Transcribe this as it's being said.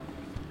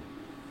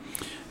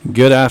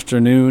Good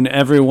afternoon,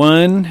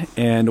 everyone,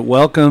 and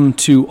welcome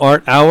to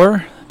Art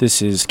Hour.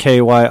 This is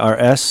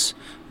KYRS,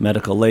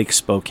 Medical Lake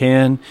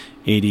Spokane,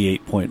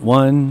 88.1,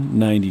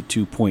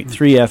 92.3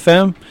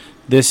 FM.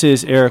 This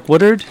is Eric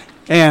Woodard.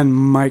 And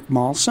Mike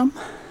Malsum.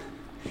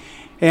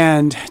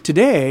 And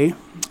today,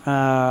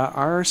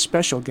 our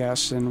special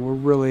guest, and we're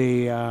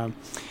really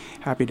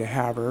happy to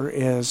have her,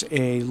 is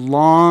a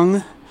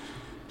long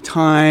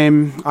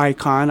time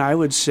icon, I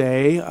would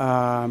say,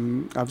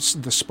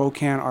 of the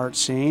Spokane art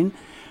scene.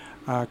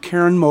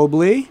 Karen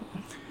Mobley,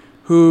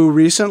 who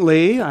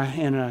recently,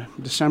 in a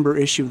December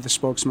issue of the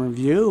Spokesman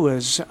Review,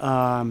 was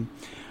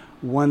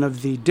one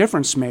of the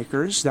difference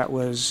makers that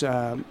was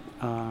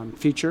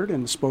featured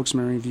in the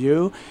Spokesman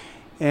Review,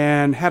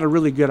 and had a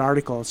really good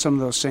article. Some of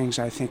those things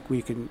I think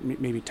we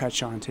could maybe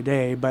touch on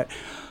today. But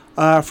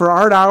for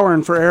Art Hour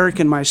and for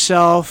Eric and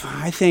myself,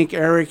 I think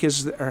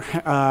Karen's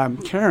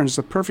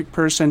the perfect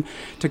person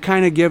to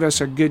kind of give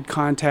us a good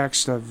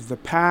context of the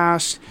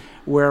past,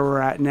 where we're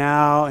at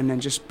now, and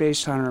then just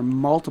based on our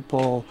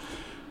multiple,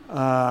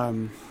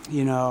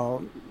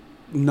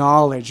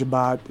 knowledge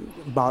about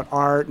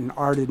art and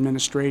art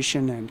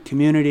administration and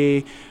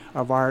community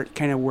of art,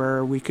 kind of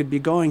where we could be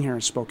going here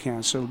in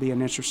Spokane. So it'll be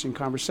an interesting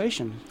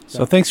conversation.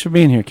 So thanks for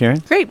being here,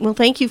 Karen. Great. Well,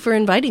 thank you for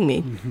inviting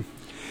me. Mm-hmm.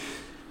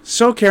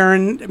 So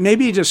Karen,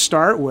 maybe to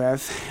start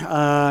with,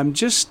 maybe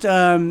just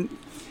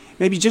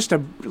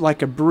a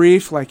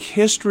brief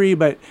history,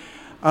 but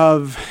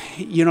of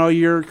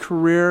your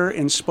career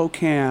in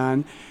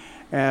Spokane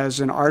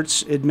as an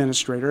arts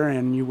administrator,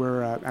 and you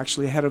were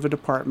actually head of a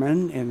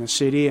department in the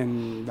city,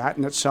 and that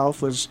in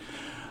itself was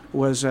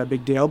a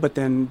big deal. But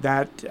then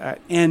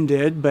that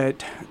ended.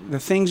 But the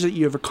things that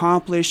you've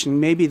accomplished, and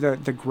maybe the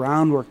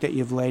groundwork that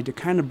you've laid to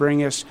kind of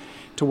bring us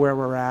to where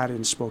we're at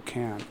in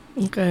Spokane.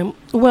 Okay.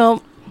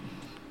 Well,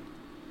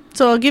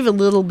 so I'll give a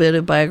little bit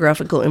of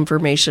biographical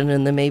information,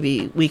 and then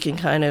maybe we can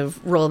kind of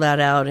roll that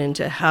out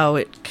into how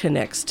it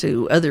connects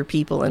to other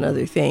people and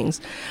other things.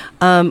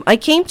 I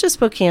came to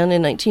Spokane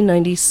in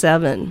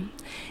 1997,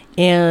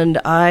 and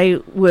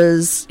I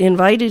was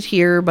invited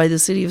here by the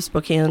city of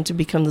Spokane to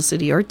become the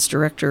city arts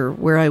director,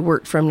 where I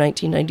worked from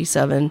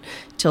 1997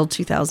 till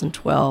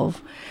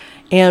 2012.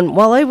 And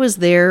while I was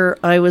there,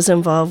 I was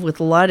involved with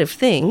a lot of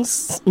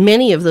things.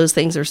 Many of those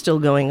things are still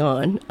going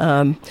on.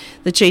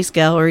 The Chase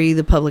Gallery,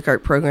 the public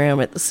art program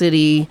at the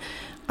city.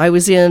 I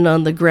was in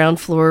on the ground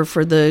floor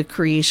for the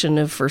creation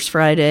of First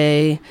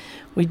Friday.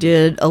 We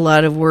did a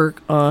lot of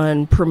work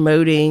on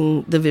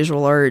promoting the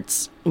visual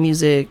arts,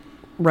 music,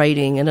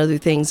 writing, and other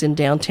things in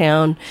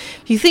downtown.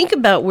 If you think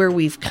about where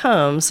we've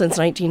come since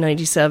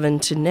 1997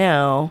 to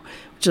now,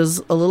 which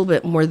is a little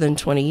bit more than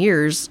 20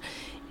 years,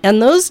 in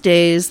those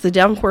days, the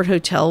Davenport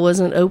Hotel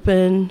wasn't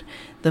open.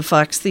 The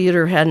Fox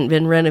Theater hadn't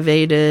been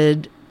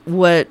renovated.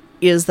 What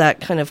is that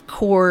kind of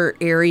core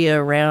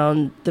area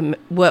around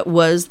what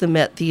was the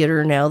Met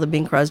Theater, now the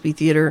Bing Crosby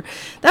Theater?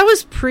 That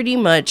was pretty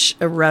much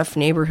a rough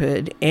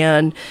neighborhood.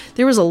 And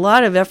there was a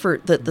lot of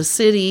effort that the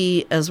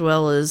city, as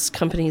well as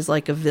companies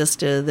like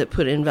Avista that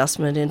put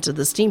investment into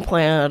the steam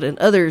plant and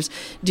others,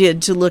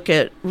 did to look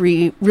at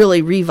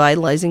really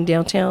revitalizing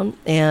downtown.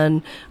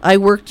 And I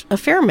worked a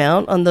fair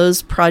amount on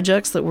those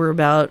projects that were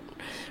about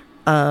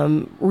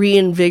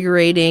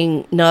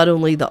reinvigorating not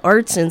only the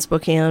arts in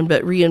Spokane,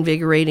 but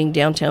reinvigorating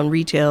downtown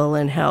retail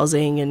and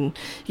housing and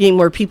getting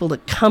more people to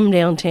come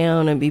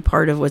downtown and be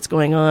part of what's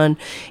going on.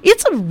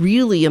 It's a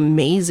really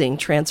amazing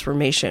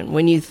transformation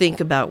when you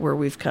think about where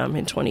we've come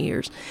in 20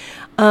 years.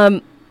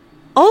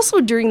 Also,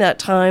 during that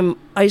time,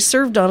 I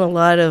served on a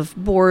lot of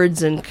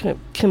boards and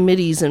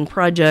committees and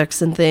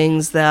projects and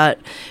things that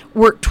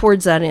worked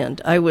towards that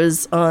end. I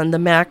was on the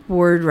MAC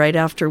board right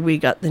after we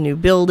got the new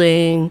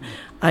building.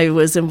 I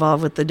was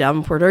involved with the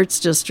Davenport Arts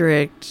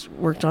District,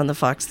 worked on the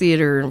Fox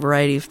Theater and a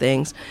variety of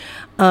things.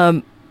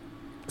 Some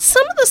of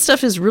the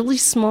stuff is really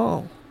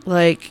small,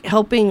 like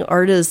helping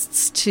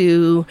artists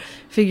to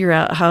figure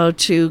out how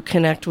to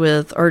connect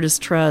with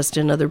Artist Trust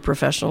and other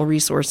professional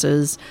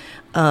resources.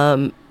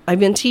 I've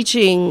been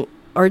teaching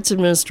arts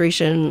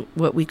administration,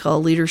 what we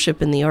call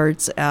leadership in the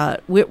arts,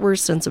 at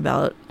Whitworth since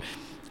about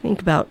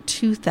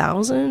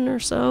 2000 or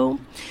so.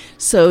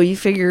 So you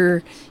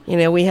figure,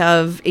 we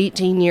have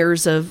 18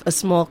 years of a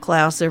small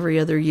class every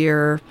other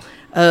year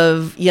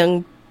of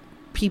young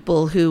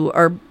people who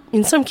are,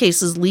 in some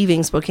cases,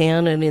 leaving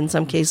Spokane, and in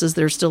some cases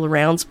they're still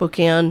around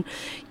Spokane,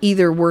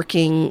 either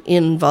working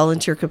in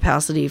volunteer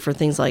capacity for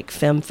things like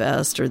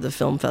FemFest or the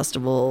Film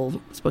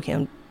Festival,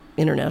 Spokane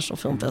International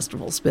Film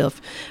Festival,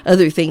 SPIF,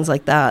 other things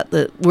like that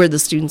where the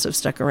students have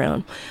stuck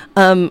around.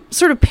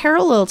 Sort of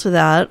parallel to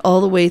that,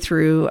 all the way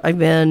through, I've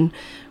been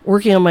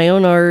working on my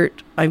own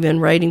art. I've been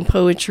writing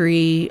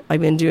poetry.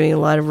 I've been doing a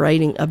lot of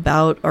writing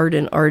about art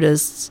and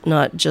artists,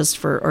 not just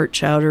for Art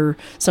Chowder,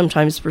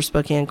 sometimes for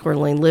Spokane Coeur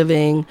d'Alene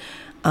Living,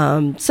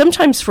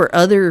 sometimes for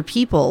other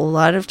people. A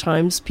lot of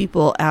times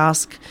people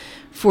ask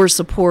for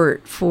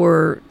support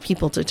for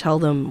people to tell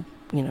them,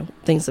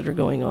 things that are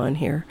going on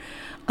here.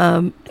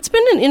 It's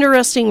been an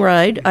interesting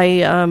ride.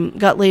 I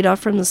got laid off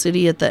from the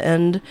city at the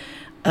end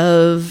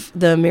of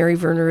the Mary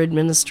Verner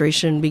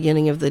administration,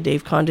 beginning of the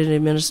Dave Condon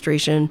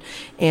administration,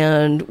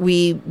 and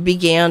we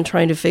began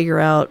trying to figure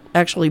out,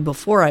 actually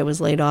before I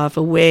was laid off,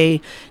 a way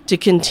to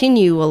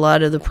continue a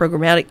lot of the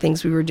programmatic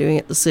things we were doing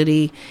at the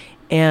city.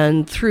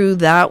 And through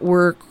that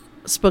work,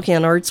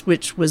 Spokane Arts,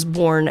 which was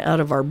born out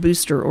of our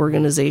booster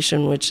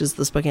organization, which is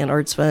the Spokane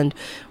Arts Fund,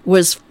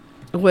 was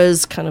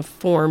kind of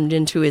formed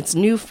into its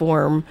new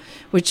form,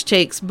 which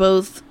takes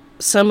both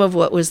some of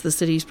what was the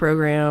city's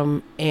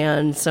program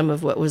and some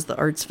of what was the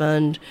Arts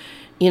Fund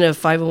in a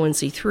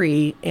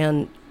 501c3.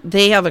 And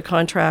they have a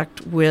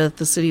contract with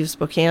the city of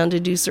Spokane to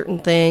do certain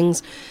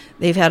things.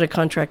 They've had a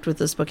contract with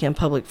the Spokane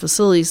Public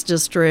Facilities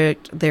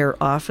District.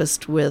 They're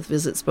officed with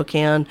Visit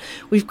Spokane.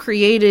 We've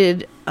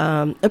created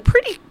a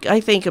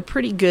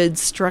pretty good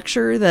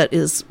structure that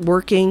is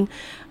working.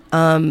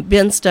 Ben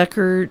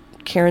Stuckert,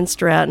 Karen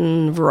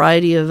Stratton, a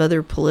variety of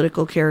other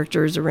political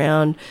characters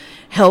around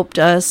helped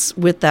us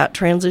with that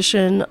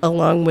transition,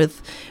 along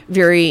with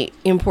very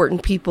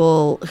important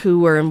people who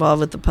were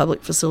involved with the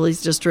Public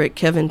Facilities District.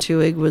 Kevin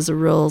Tuig was a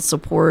real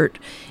support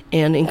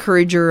and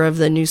encourager of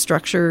the new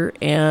structure,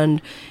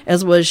 and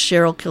as was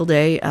Cheryl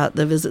Kilday at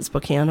the Visit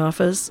Spokane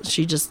office.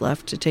 She just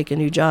left to take a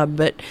new job.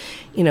 But,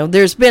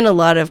 there's been a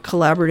lot of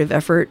collaborative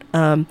effort.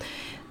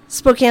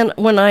 Spokane,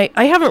 when I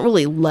haven't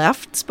really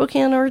left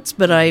Spokane Arts,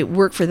 but I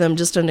work for them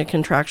just on a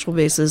contractual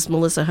basis.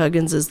 Melissa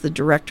Huggins is the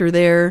director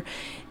there,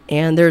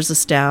 and there's a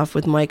staff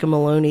with Micah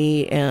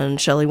Maloney and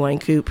Shelley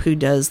Weinkoop who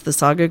does the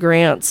Saga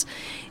grants.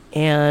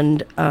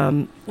 And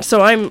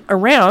so I'm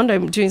around.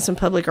 I'm doing some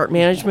public art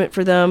management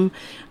for them.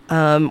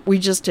 We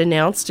just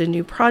announced a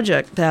new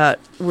project that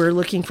we're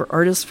looking for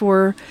artists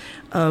for,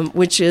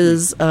 which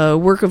is a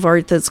work of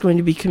art that's going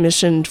to be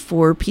commissioned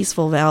for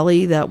Peaceful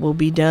Valley that will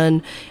be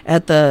done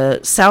at the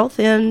south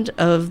end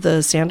of the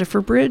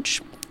Sandifer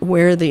Bridge,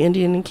 where the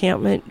Indian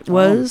encampment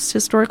was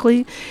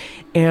historically.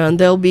 And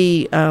there'll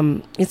be,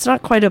 it's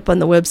not quite up on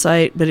the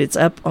website, but it's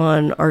up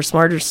on our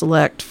Smarter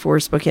Select for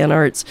Spokane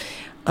Arts.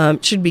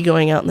 It should be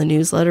going out in the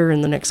newsletter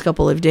in the next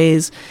couple of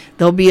days.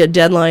 There'll be a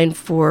deadline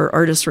for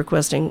artists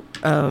requesting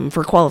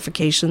for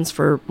qualifications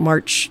for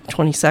March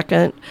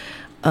 22nd.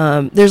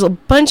 There's a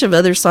bunch of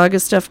other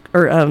Saga stuff,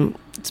 or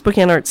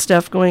Spokane Arts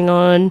stuff going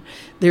on.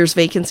 There's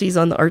vacancies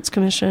on the Arts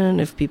Commission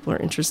if people are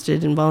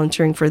interested in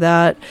volunteering for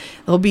that.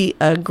 There'll be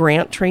a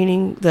grant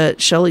training that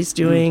Shelley's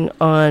doing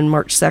on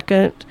March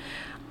 2nd.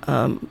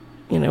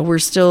 We're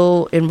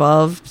still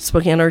involved.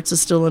 Spokane Arts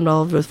is still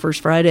involved with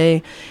First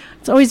Friday.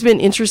 It's always been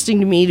interesting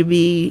to me to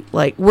be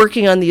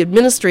working on the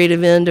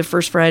administrative end of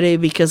First Friday,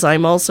 because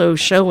I'm also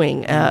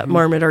showing at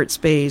Marmot Art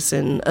Space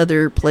and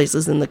other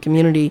places in the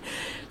community.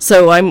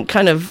 So I'm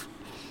kind of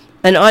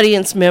an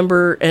audience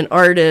member, an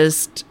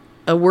artist,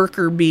 a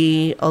worker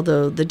bee,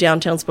 although the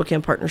Downtown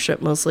Spokane Partnership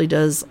mostly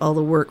does all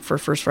the work for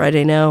First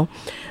Friday now.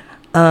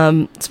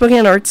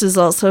 Spokane Arts is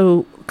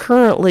also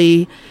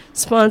currently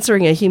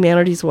sponsoring a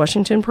Humanities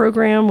Washington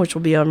program, which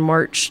will be on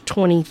March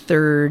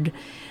 23rd,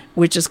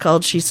 which is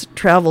called She's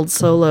Traveled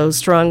Solo,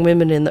 Strong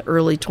Women in the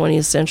Early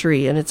 20th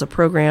Century. And it's a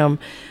program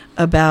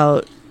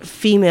about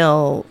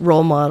female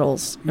role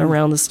models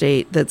around the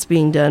state that's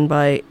being done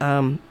by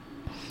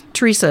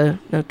Tessa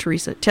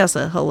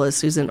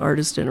Hullis, who's an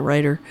artist and a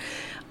writer.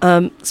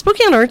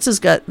 Spokane Arts has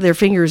got their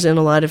fingers in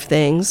a lot of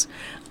things.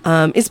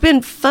 It's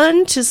been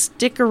fun to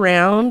stick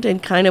around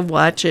and kind of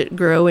watch it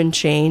grow and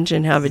change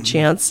and have a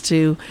chance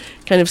to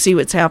kind of see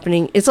what's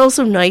happening. It's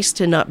also nice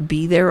to not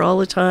be there all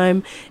the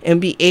time and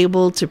be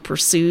able to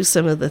pursue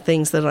some of the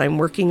things that I'm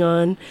working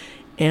on.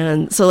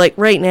 And so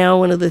right now,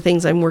 one of the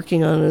things I'm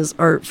working on is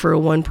art for a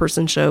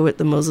one-person show at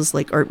the Moses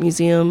Lake Art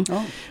Museum,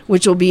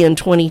 which will be in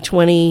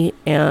 2020.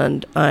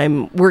 And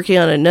I'm working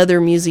on another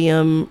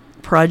museum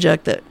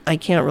project that I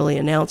can't really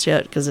announce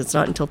yet because it's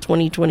not until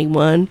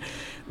 2021.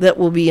 That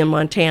will be in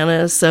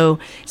Montana. So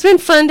it's been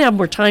fun to have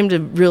more time to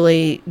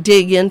really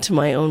dig into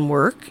my own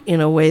work in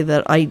a way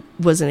that I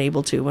wasn't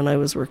able to when I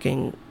was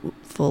working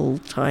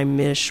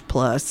full-time-ish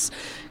plus.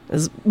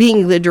 As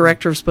being the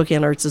director of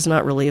Spokane Arts is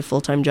not really a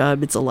full-time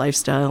job. It's a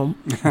lifestyle.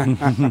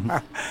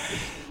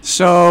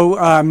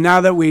 So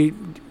now that we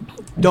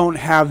don't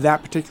have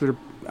that particular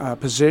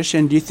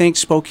position, do you think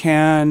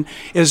Spokane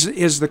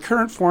is the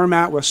current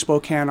format with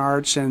Spokane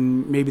Arts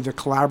and maybe the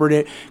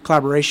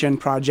collaboration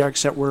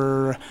projects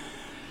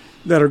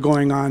that are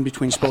going on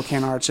between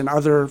Spokane Arts and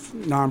other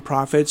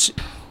nonprofits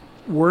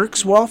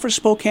works well for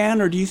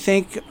Spokane, or do you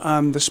think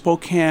the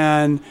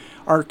Spokane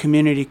art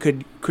community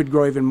could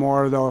grow even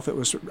more, though, if it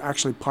was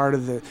actually part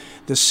of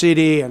the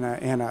city and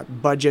a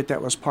budget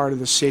that was part of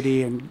the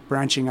city and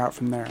branching out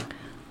from there?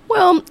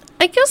 Well,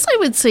 I guess I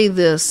would say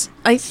this.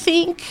 I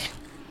think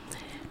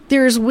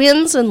there's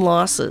wins and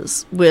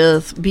losses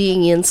with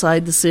being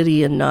inside the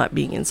city and not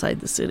being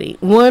inside the city.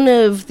 One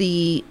of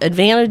the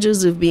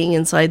advantages of being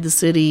inside the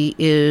city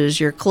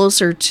is you're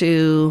closer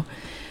to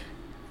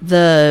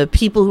the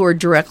people who are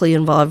directly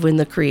involved in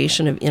the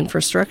creation of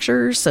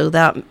infrastructure. So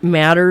that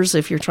matters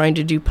if you're trying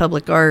to do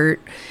public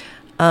art.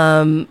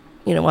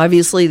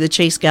 Obviously the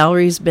Chase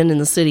Gallery's been in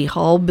the City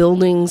Hall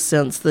building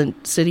since the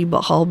City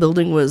Hall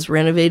building was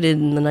renovated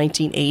in the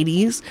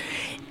 1980s.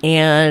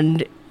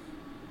 And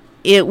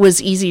it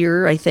was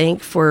easier, I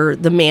think, for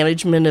the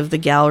management of the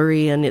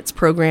gallery and its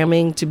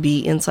programming to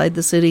be inside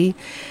the city.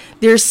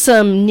 There's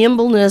some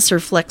nimbleness or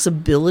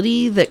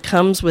flexibility that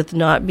comes with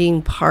not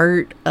being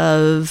part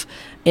of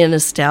an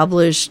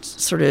established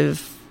sort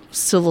of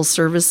civil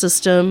service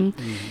system.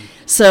 Mm-hmm.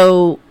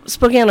 So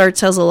Spokane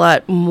Arts has a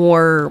lot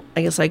more,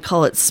 I guess I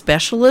call it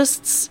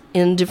specialists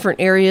in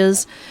different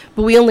areas,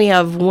 but we only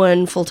have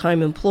one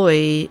full-time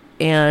employee,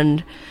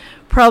 and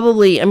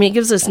probably, it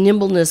gives us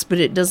nimbleness, but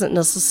it doesn't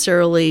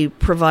necessarily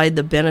provide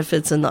the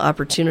benefits and the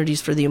opportunities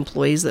for the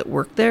employees that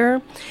work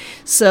there.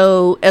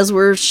 So as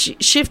we're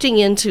shifting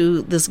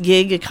into this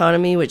gig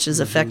economy, which is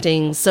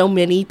affecting so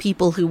many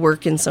people who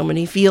work in so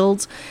many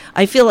fields,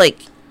 I feel like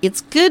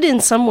it's good in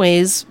some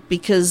ways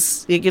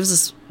because it gives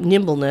us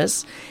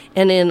nimbleness.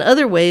 And in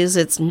other ways,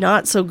 it's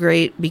not so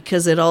great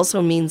because it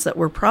also means that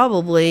we're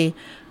probably,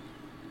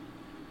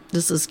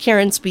 this is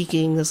Karen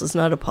speaking, this is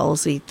not a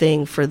policy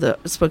thing for the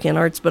Spokane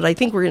Arts, but I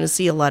think we're going to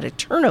see a lot of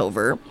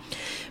turnover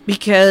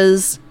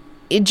because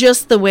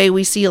just the way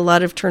we see a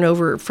lot of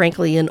turnover,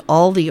 frankly, in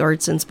all the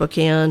arts in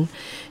Spokane,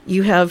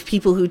 you have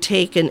people who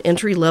take an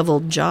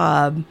entry-level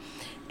job,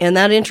 and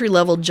that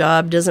entry-level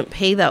job doesn't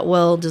pay that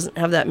well, doesn't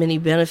have that many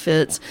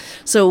benefits.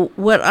 So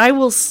what I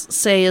will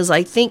say is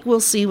I think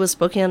we'll see with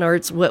Spokane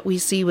Arts what we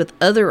see with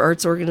other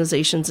arts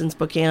organizations in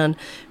Spokane,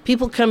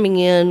 people coming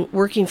in,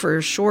 working for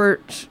a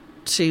short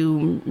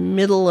to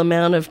middle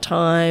amount of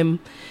time,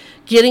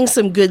 getting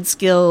some good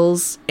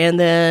skills, and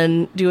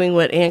then doing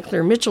what Ann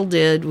Claire Mitchell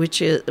did,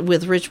 which is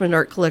with Richmond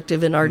Art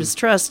Collective and Artist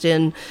Trust,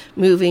 in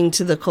moving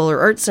to the Kohler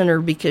Art Center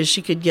because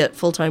she could get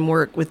full-time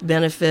work with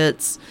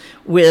benefits,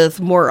 with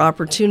more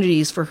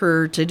opportunities for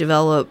her to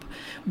develop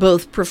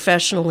both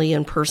professionally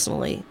and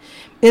personally.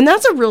 And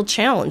that's a real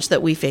challenge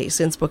that we face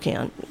in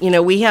Spokane.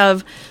 We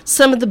have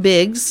some of the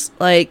bigs,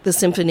 like the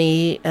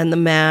Symphony and the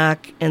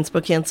MAC and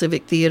Spokane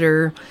Civic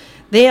Theater.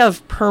 They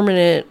have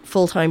permanent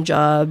full-time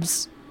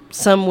jobs,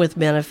 some with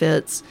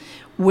benefits,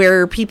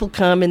 where people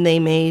come and they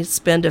may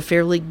spend a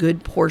fairly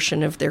good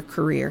portion of their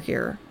career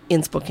here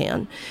in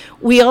Spokane.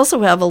 We also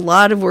have a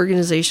lot of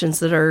organizations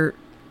that are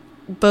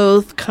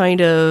both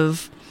kind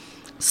of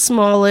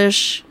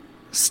smallish,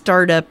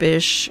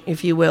 startup-ish,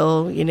 if you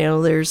will.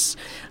 There's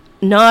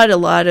not a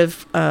lot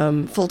of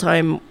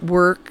full-time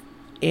work,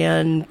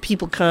 and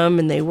people come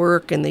and they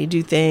work and they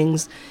do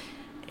things,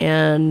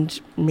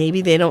 and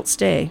maybe they don't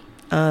stay.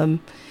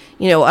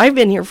 I've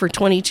been here for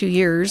 22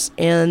 years,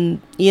 and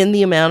in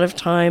the amount of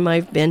time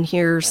I've been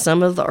here,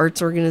 some of the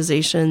arts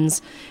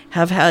organizations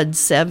have had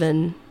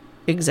 7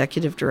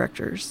 executive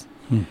directors.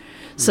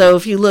 So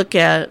if you look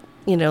at,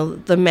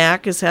 the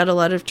MAC has had a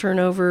lot of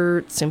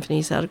turnover,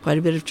 Symphony's had quite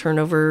a bit of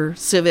turnover,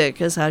 Civic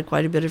has had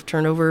quite a bit of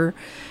turnover.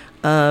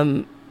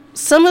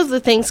 Some of the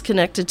things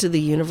connected to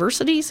the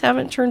universities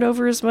haven't turned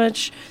over as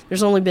much.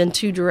 There's only been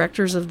 2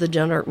 directors of the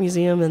Gen Art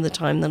Museum in the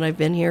time that I've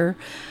been here.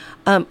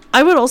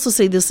 I would also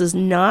say this is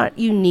not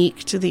unique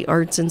to the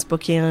arts in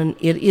Spokane.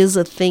 It is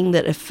a thing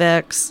that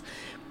affects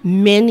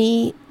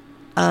many,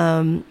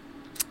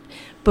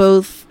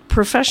 both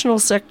professional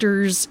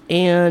sectors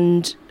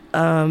and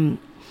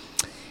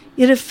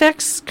it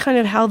affects kind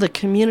of how the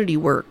community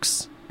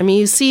works.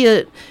 You see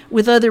it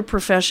with other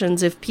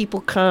professions. If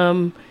people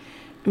come,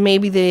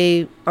 maybe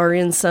they are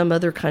in some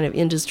other kind of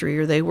industry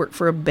or they work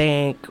for a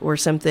bank or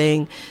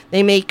something.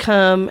 They may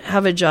come,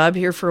 have a job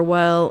here for a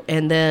while,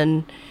 and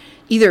then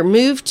either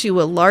move to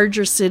a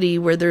larger city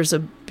where there's a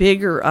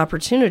bigger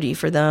opportunity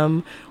for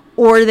them,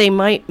 or they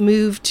might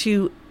move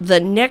to the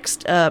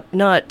next up,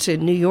 not to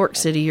New York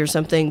City or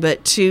something,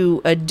 but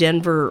to a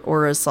Denver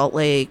or a Salt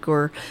Lake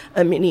or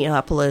a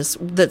Minneapolis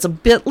that's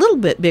little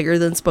bit bigger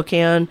than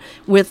Spokane,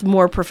 with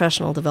more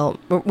professional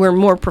development, where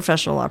more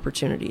professional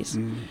opportunities.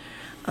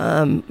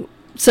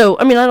 So,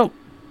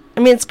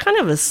 it's kind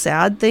of a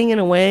sad thing in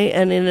a way,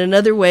 and in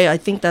another way, I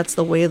think that's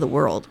the way of the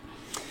world.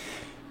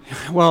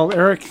 Well,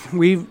 Eric,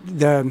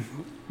 the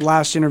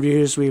last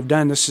interviews we've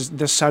done,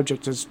 this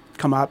subject has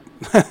come up,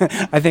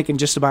 I think, in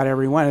just about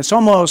every one. It's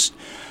almost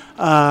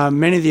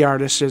many of the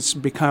artists. It's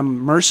become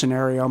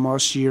mercenary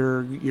almost.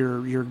 You're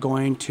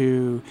going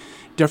to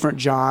different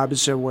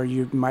jobs where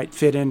you might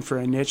fit in for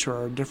a niche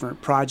or a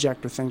different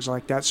project or things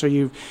like that. So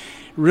you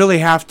really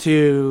have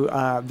to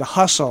the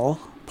hustle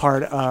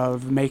part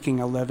of making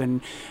a living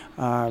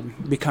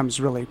becomes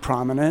really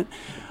prominent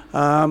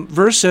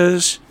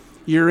versus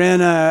you're in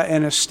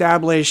an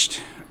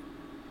established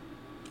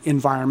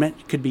environment.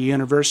 It could be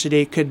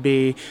university, it could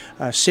be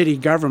city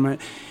government,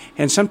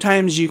 and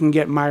sometimes you can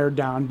get mired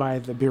down by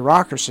the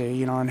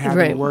bureaucracy, and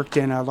having worked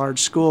in a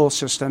large school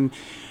system,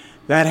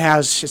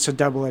 it's a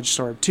double-edged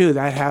sword too.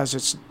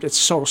 It's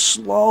so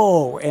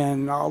slow,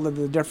 and all of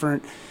the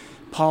different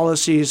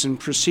policies and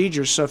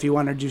procedures. So if you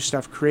want to do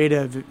stuff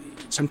creative,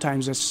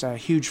 sometimes it's a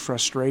huge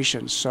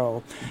frustration.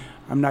 So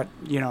I'm not,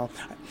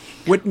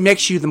 what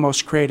makes you the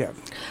most creative?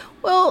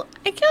 Well,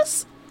 I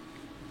guess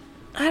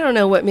I don't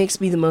know what makes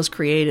me the most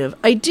creative.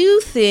 I do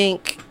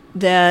think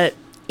that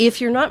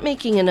if you're not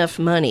making enough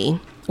money,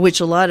 which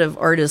a lot of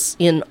artists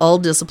in all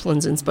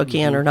disciplines in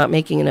Spokane are not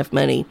making enough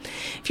money.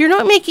 If you're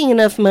not making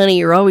enough money,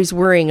 you're always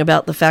worrying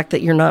about the fact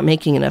that you're not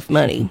making enough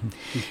money.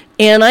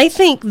 And I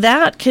think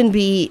that can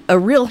be a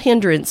real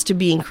hindrance to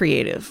being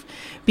creative.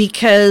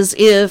 Because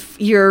if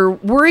you're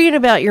worrying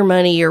about your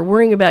money, you're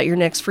worrying about your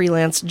next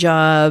freelance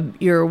job,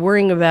 you're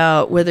worrying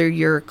about whether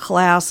your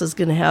class is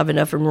going to have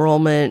enough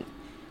enrollment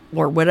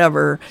or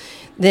whatever,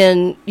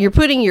 then you're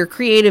putting your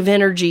creative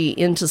energy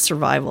into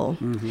survival.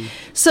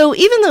 So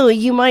even though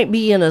you might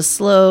be in a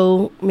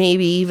slow,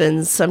 maybe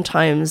even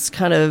sometimes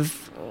kind of,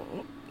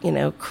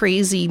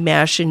 crazy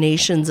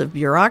machinations of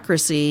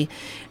bureaucracy,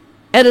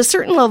 at a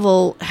certain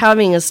level,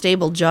 having a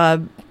stable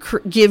job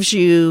gives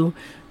you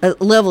a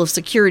level of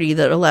security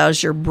that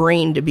allows your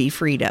brain to be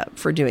freed up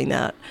for doing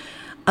that.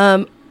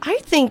 I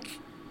think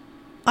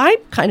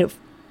I kind of,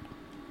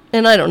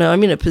 and I don't know,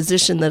 I'm in a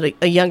position that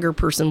a younger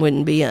person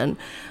wouldn't be in.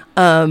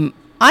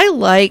 I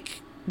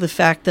like the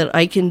fact that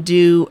I can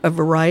do a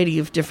variety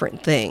of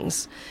different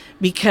things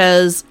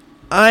because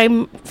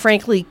I'm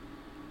frankly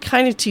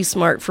kind of too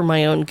smart for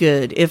my own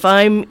good. If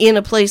I'm in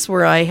a place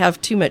where I have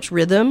too much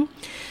rhythm,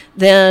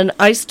 then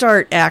I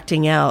start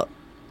acting out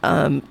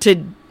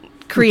to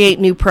create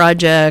new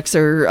projects,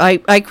 or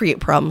I create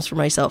problems for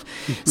myself.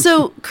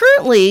 So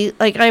currently,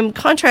 I'm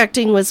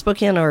contracting with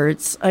Spokane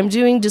Arts. I'm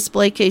doing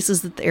display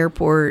cases at the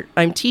airport.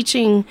 I'm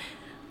teaching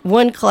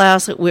one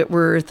class at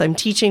Whitworth. I'm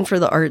teaching for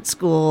the art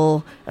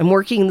school. I'm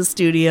working in the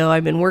studio.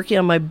 I've been working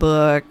on my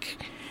book.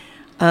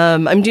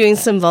 I'm doing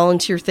some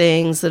volunteer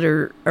things that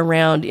are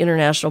around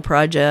international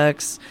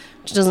projects,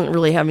 which doesn't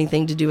really have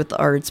anything to do with the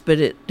arts, but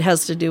it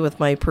has to do with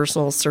my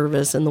personal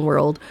service in the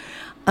world.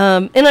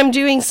 And I'm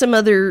doing some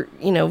other,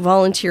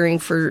 volunteering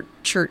for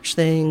church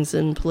things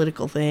and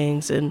political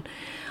things. And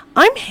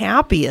I'm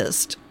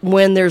happiest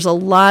when there's a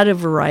lot of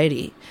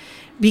variety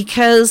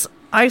because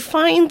I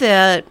find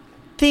that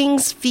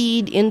things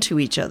feed into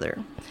each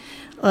other.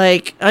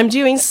 I'm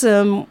doing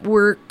some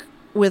work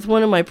with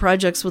one of my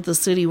projects with the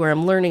city where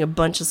I'm learning a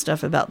bunch of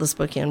stuff about the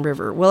Spokane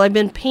River. Well, I've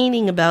been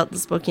painting about the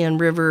Spokane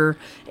River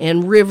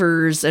and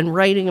rivers and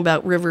writing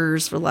about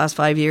rivers for the last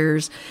 5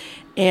 years.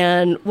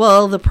 And,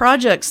 the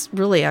projects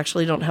really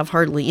actually don't have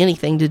hardly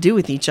anything to do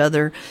with each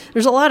other.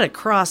 There's a lot of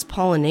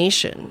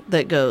cross-pollination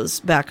that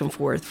goes back and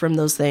forth from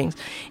those things.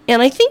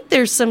 And I think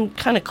there's some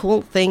kind of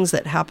cool things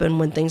that happen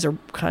when things are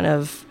kind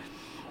of,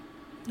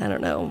 I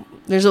don't know,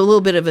 there's a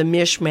little bit of a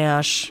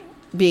mishmash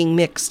being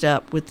mixed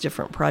up with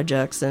different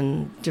projects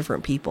and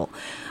different people.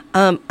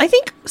 I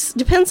think it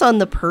depends on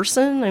the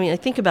person. I mean, I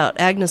think about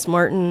Agnes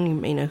Martin. You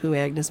may know who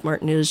Agnes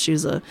Martin is. She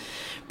was a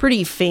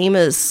pretty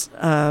famous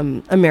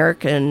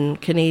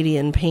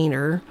American-Canadian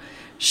painter.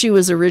 She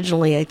was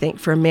originally, I think,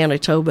 from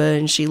Manitoba,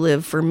 and she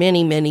lived for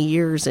many, many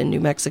years in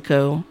New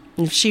Mexico.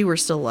 If she were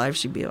still alive,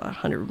 she'd be about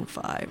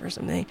 105 or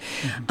something.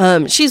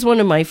 She's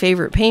one of my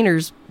favorite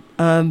painters.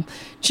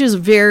 She was a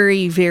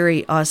very,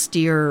 very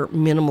austere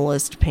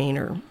minimalist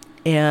painter.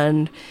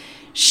 And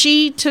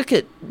she took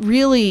it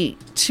really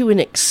to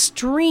an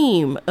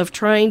extreme of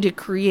trying to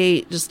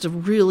create just a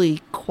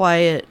really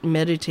quiet,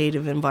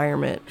 meditative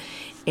environment.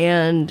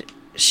 And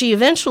she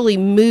eventually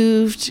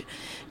moved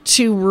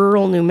to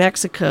rural New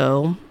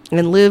Mexico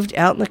and lived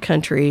out in the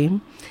country.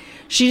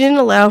 She didn't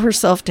allow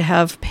herself to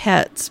have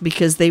pets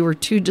because they were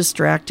too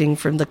distracting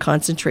from the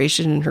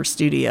concentration in her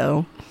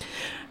studio.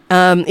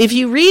 If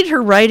you read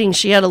her writing,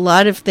 she had a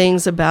lot of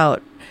things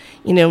about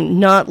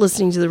not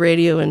listening to the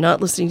radio and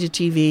not listening to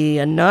TV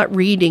and not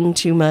reading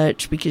too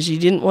much because you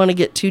didn't want to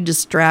get too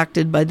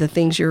distracted by the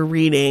things you're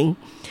reading.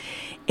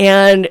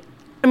 And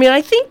I mean,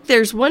 I think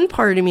there's one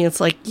part of me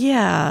that's like,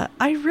 yeah,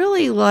 I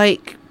really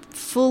like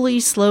fully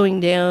slowing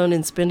down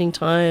and spending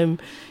time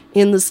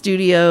in the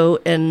studio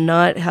and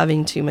not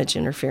having too much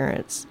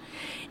interference.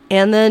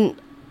 And then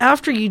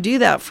after you do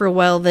that for a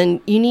while,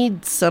 then you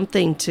need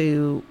something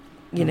to,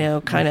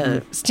 kind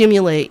of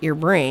stimulate your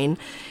brain.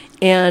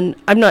 And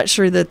I'm not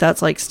sure that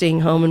that's like staying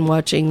home and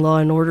watching Law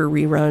and Order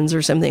reruns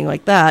or something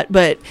like that.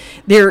 But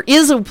there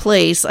is a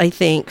place, I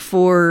think,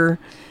 for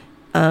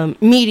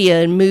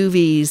media and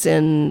movies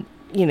and,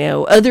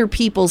 other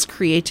people's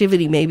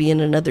creativity maybe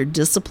in another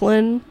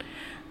discipline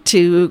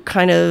to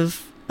kind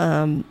of,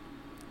 knock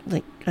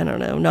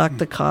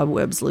the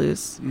cobwebs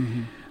loose.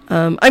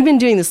 I've been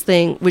doing this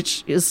thing,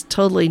 which is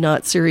totally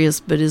not serious,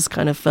 but is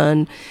kind of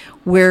fun,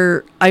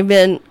 where I've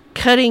been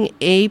cutting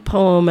a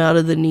poem out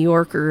of the New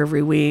Yorker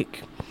every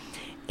week.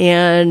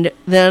 And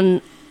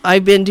then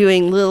I've been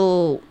doing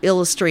little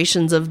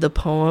illustrations of the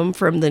poem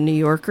from the New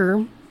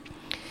Yorker.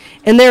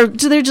 And they're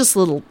just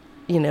little,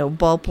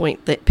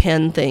 ballpoint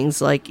pen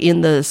things like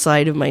in the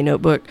side of my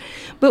notebook.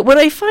 But what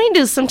I find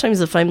is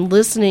sometimes if I'm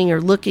listening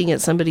or looking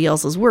at somebody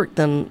else's work,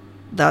 then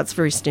that's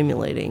very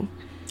stimulating.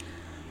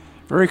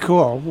 Very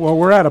cool. Well,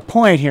 we're at a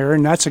point here,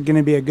 and that's going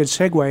to be a good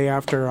segue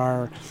after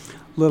our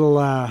little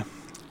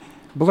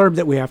blurb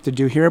that we have to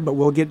do here, but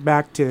we'll get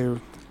back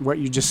to what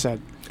you just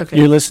said. Okay.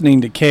 You're listening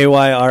to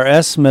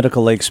KYRS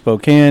Medical Lake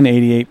Spokane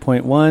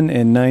 88.1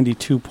 and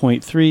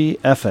 92.3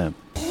 FM.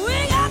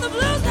 We got the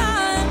blues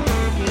now.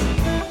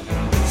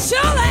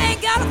 Sure they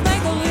ain't got a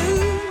thing to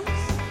lose.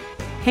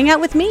 Hang out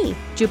with me,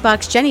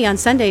 Jukebox Jenny, on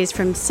Sundays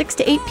from 6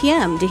 to 8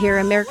 p.m. to hear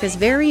America's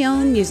very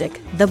own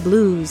music, the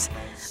blues.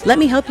 Let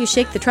me help you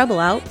shake the trouble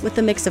out with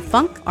a mix of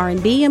funk,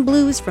 R&B, and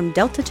blues from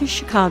Delta to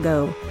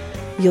Chicago.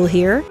 You'll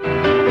hear...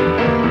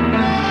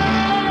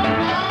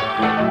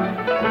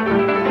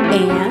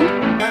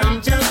 And...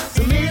 I'm just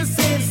a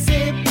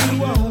Mississippi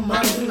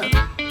woman.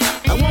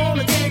 I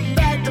wanna get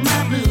back to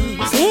my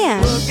blues.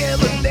 And... Work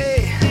every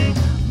day,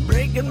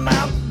 breaking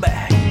my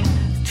back,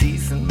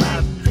 chasing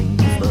my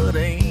dreams, but I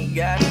ain't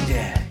got a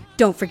jack.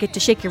 Don't forget to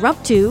shake your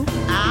rump to...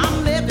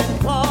 I'm living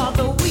for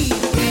the weekend.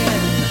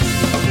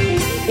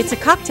 It's a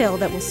cocktail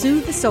that will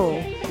soothe the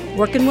soul.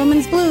 Working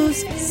Woman's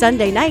Blues,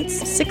 Sunday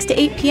nights, 6 to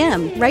 8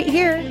 p.m., right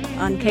here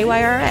on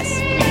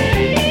KYRS.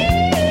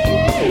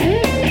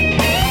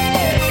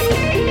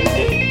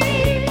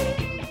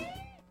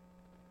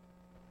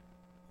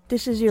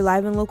 This is your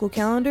live and local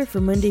calendar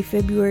for Monday,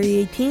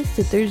 February 18th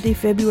to Thursday,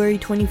 February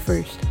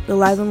 21st. The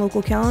live and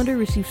local calendar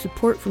receives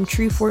support from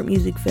Treefort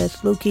Music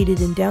Fest,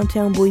 located in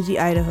downtown Boise,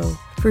 Idaho.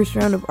 First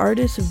round of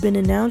artists have been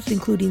announced,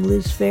 including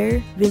Liz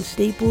Phair, Vince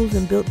Staples,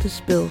 and Built to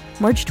Spill,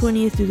 March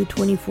 20th through the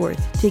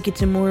 24th.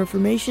 Tickets and more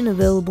information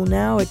available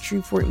now at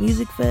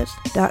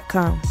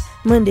TreefortMusicFest.com.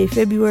 Monday,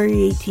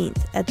 February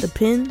 18th, at The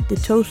Pin, The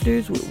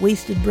Toasters with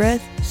Wasted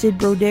Breath, Sid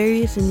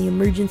Broderius, and The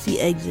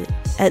Emergency Exit.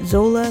 At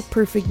Zola,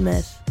 Perfect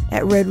Mess.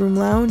 At Red Room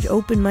Lounge,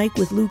 open mic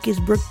with Lucas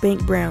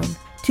Brookbank Brown.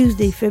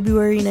 Tuesday,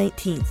 February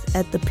 19th,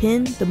 at The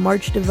Pin, The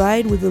March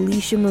Divide with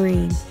Alicia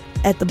Marine.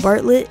 At the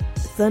Bartlett,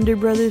 Thunder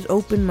Brothers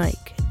open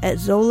mic. At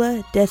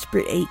Zola,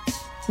 Desperate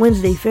Eights.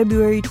 Wednesday,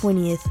 February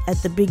 20th,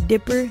 at the Big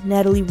Dipper,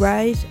 Natalie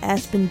Rise,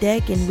 Aspen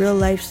Deck, and Real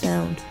Life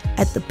Sound.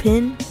 At the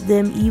Pin,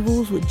 Them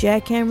Evils with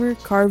Jackhammer,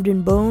 Carved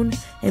in Bone,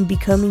 and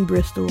Becoming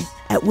Bristol.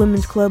 At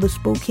Women's Club of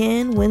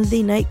Spokane,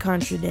 Wednesday Night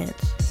Contra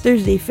Dance.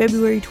 Thursday,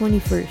 February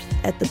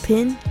 21st, at the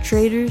Pin,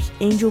 Traders,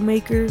 Angel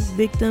Maker,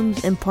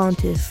 Victims, and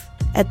Pontiff.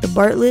 At the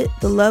Bartlett,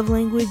 The Love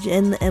Language,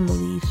 and the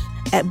Emilys.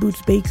 At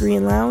Boots Bakery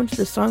and Lounge,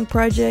 The Song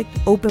Project,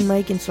 Open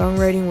Mic and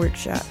Songwriting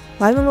Workshop.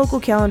 Live and Local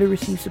Calendar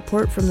receives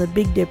support from the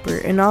Big Dipper,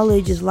 an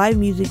all-ages live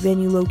music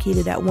venue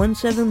located at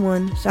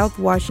 171 South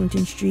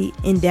Washington Street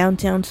in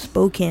downtown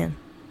Spokane.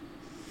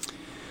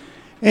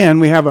 And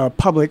we have a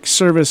public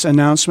service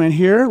announcement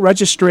here.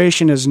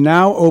 Registration is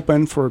now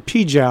open for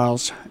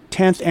PJAL's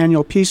 10th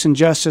Annual Peace and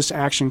Justice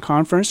Action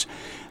Conference.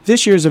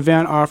 This year's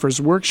event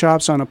offers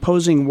workshops on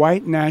opposing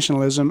white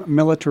nationalism,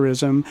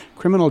 militarism,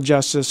 criminal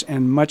justice,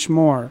 and much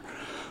more.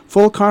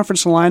 Full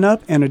conference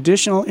lineup and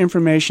additional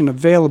information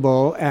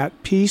available at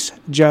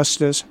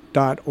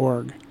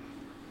peacejustice.org.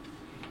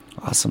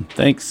 Awesome.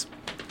 Thanks.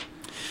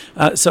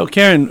 So,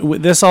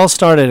 Karen, this all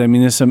started, I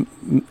mean, it's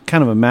kind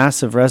of a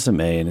massive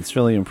resume, and it's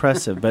really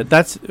impressive.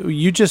 But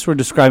you just were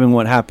describing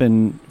what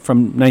happened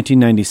from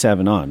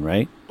 1997 on,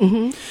 right?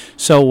 Mm-hmm.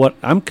 So what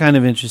I'm kind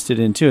of interested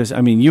in, too, is,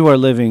 I mean, you are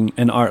living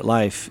an art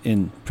life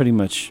in pretty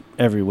much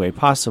every way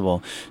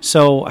possible.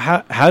 So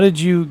how did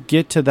you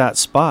get to that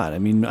spot? I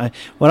mean,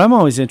 what I'm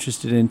always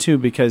interested in, too,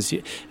 because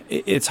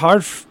it's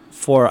hard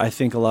for, I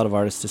think, a lot of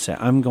artists to say,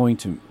 I'm going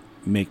to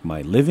make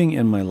my living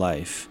and my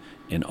life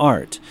in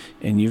art,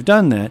 and you've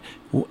done that.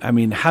 I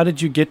mean, how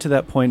did you get to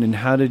that point, and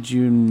how did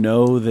you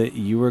know that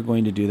you were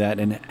going to do that,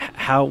 and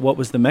what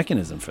was the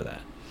mechanism for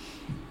that?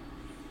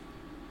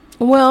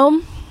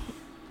 Well,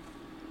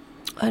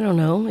 I don't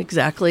know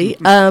exactly.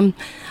 I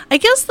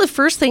guess the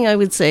first thing I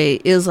would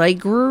say is I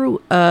grew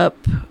up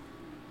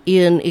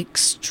in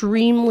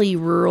extremely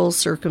rural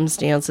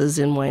circumstances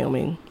in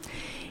Wyoming.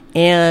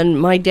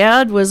 And my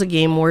dad was a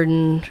game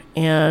warden,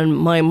 and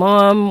my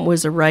mom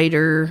was a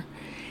writer,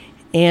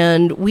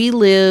 and we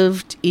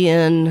lived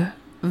in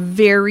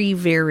very,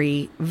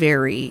 very,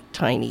 very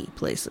tiny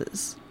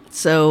places.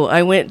 So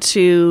I went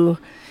to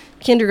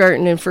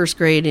kindergarten and first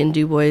grade in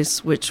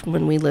DuBois, which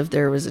when we lived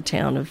there was a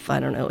town of,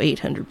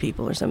 800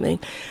 people or something.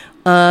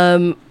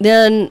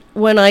 Then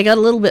when I got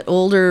a little bit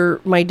older,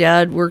 my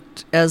dad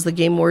worked as the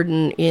game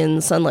warden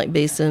in Sunlight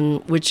Basin,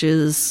 which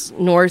is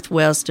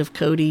northwest of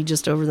Cody,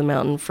 just over the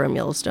mountain from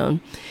Yellowstone.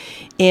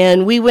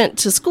 And we went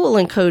to school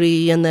in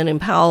Cody and then in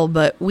Powell,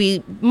 but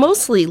we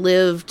mostly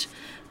lived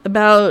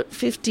about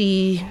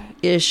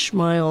 50-ish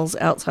miles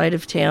outside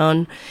of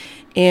town.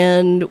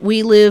 And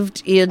we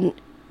lived in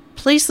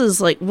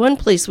places like one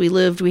place we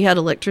lived, we had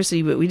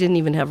electricity, but we didn't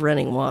even have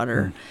running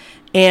water.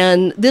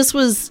 And this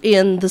was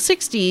in the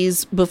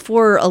 60s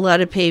before a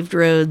lot of paved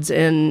roads.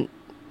 And,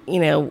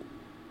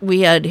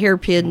 we had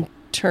hairpin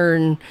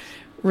turn,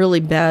 really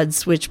bad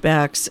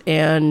switchbacks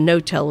and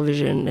no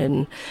television.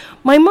 And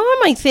my mom,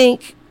 I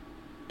think,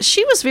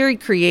 she was very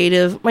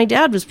creative. My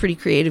dad was pretty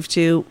creative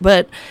too.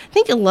 But I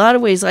think in a lot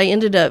of ways I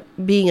ended up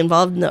being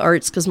involved in the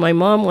arts because my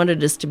mom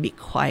wanted us to be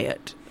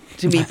quiet,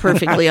 to be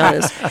perfectly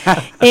honest.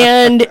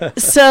 And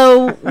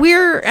so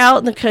we're out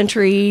in the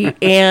country,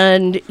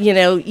 and, you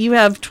know, you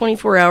have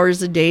 24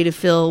 hours a day to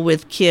fill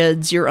with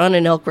kids. You're on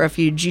an elk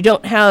refuge. You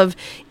don't have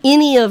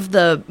any of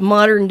the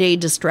modern day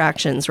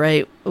distractions,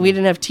 right? We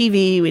didn't have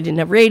TV. We didn't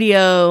have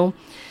radio.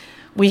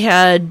 We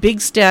had big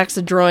stacks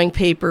of drawing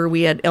paper.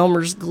 We had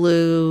Elmer's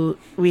glue.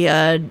 We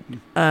had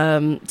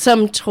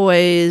some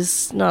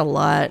toys, not a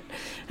lot,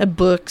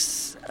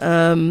 books.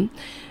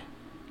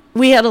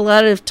 We had a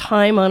lot of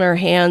time on our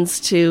hands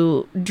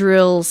to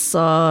drill,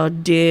 saw,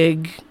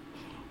 dig,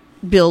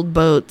 build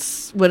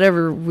boats,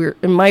 whatever.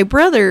 And my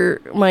brother,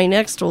 my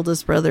next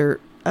oldest brother,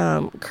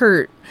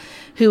 Kurt,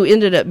 who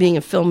ended up being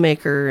a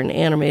filmmaker and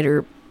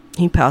animator,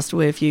 he passed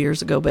away a few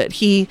years ago, but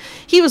he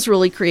was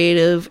really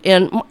creative.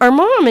 And our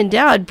mom and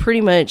dad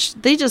pretty much,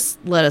 they just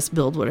let us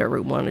build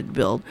whatever we wanted to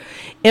build.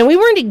 And we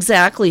weren't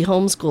exactly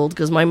homeschooled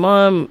because my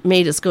mom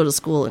made us go to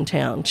school in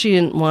town. She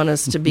didn't want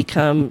us to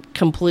become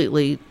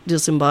completely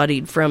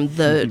disembodied from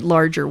the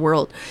larger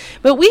world.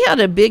 But we had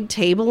a big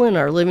table in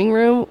our living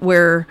room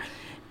where,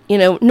 you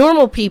know,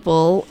 normal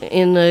people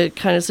in the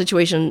kind of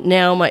situation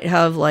now might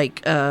have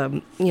like,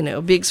 you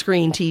know, big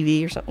screen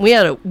TV or something. We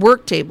had a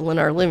work table in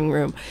our living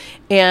room,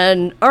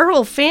 and our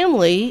whole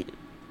family,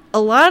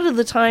 a lot of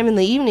the time in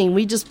the evening,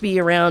 we'd just be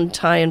around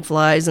tying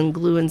flies and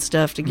gluing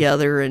stuff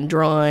together and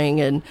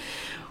drawing. And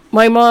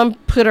my mom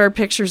put our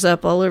pictures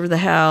up all over the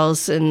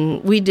house,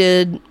 and we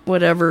did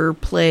whatever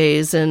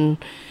plays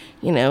and,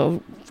 you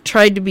know,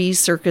 tried to be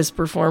circus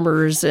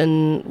performers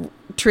and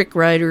trick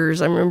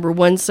riders. I remember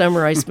one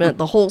summer I spent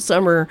the whole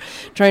summer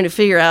trying to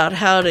figure out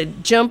how to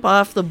jump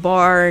off the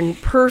barn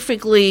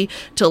perfectly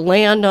to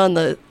land on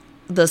the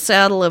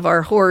saddle of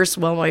our horse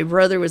while my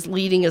brother was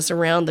leading us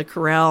around the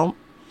corral.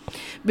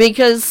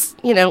 Because,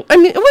 you know, I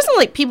mean, it wasn't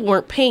like people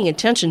weren't paying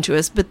attention to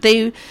us, but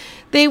they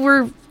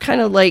were kind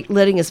of like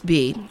letting us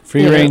be.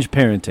 Free range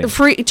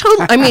parenting.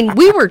 Totally. I mean,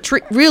 we were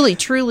really,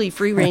 truly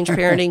free range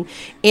parenting.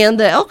 And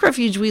the elk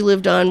refuge we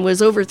lived on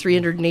was over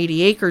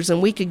 380 acres,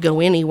 and we could go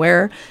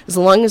anywhere as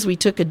long as we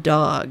took a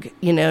dog.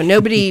 You know,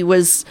 nobody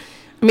was,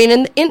 I mean,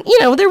 and you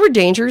know, there were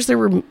dangers. There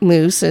were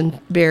moose and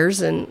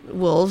bears and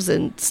wolves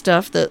and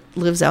stuff that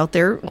lives out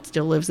there,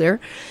 still lives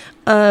there.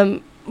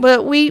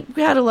 But we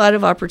had a lot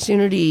of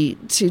opportunity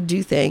to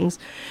do things.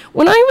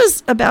 When I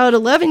was about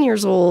 11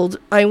 years old,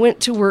 I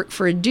went to work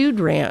for a dude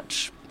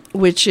ranch,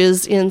 which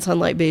is in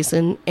Sunlight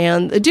Basin.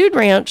 And the dude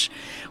ranch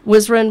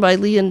was run by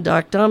Lee and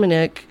Doc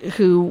Dominic,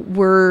 who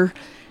were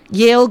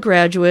Yale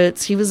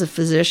graduates. He was a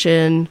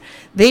physician.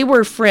 They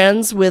were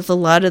friends with a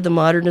lot of the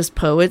modernist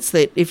poets.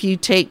 That if you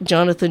take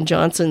Jonathan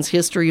Johnson's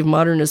History of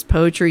Modernist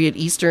Poetry at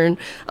Eastern,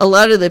 a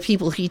lot of the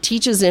people he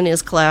teaches in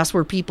his class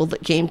were people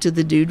that came to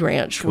the Dude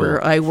Ranch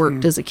where I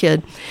worked as a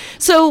kid.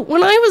 So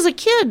when I was a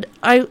kid,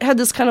 I had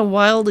this kind of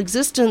wild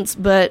existence,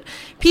 but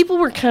people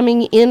were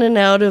coming in and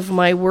out of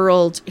my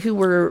world who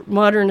were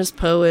modernist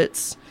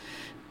poets.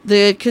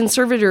 The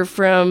conservator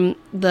from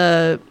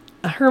the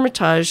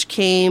Hermitage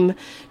came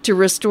to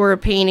restore a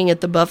painting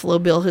at the Buffalo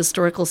Bill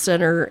Historical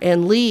Center,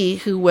 and Lee,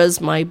 who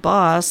was my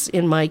boss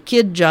in my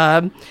kid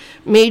job,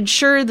 made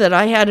sure that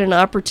I had an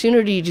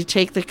opportunity to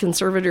take the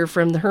conservator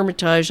from the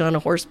Hermitage on a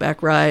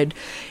horseback ride.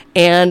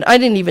 And I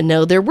didn't even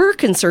know there were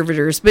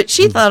conservators, but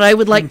she thought I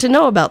would like to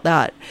know about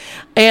that.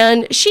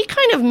 And she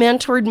kind of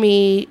mentored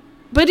me,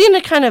 but in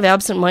a kind of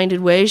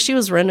absent-minded way. She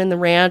was running the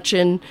ranch,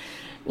 and,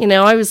 you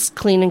know, I was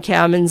cleaning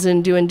cabins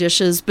and doing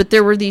dishes, but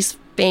there were these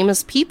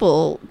famous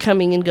people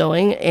coming and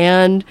going,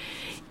 and,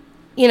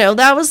 you know,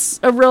 that was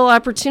a real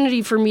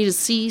opportunity for me to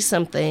see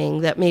something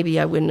that maybe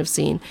I wouldn't have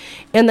seen.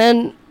 And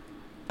then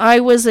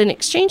I was an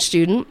exchange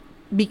student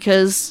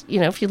because, you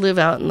know, if you live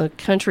out in the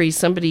country,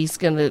 somebody's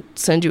going to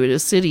send you to a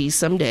city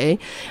someday.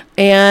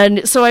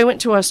 And so I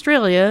went to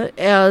Australia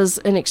as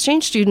an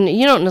exchange student.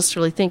 You don't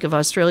necessarily think of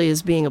Australia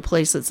as being a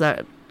place that's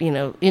that, you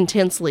know,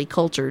 intensely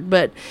cultured,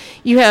 but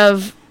you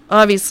have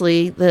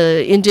obviously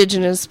the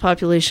indigenous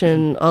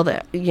population, all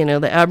that, you know,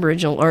 the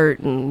Aboriginal art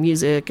and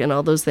music and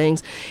all those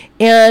things.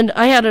 And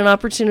I had an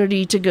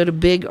opportunity to go to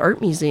big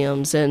art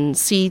museums and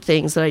see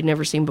things that I'd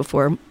never seen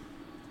before.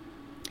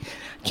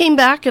 Came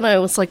back and I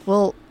was like,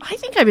 well, I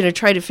think I'm going to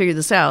try to figure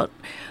this out.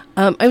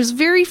 I was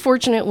very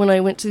fortunate when I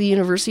went to the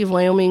University of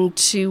Wyoming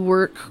to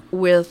work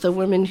with a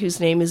woman whose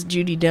name is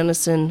Judy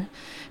Dennison,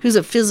 who's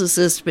a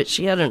physicist, but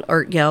she had an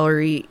art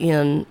gallery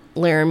in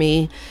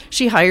Laramie.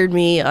 She hired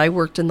me. I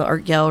worked in the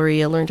art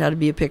gallery. I learned how to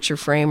be a picture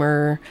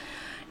framer.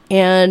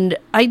 And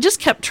I just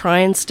kept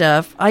trying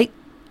stuff. I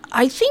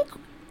think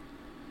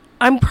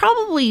I'm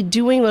probably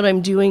doing what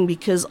I'm doing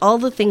because all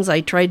the things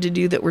I tried to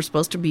do that were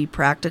supposed to be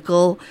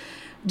practical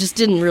just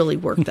didn't really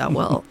work that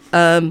well.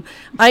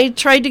 I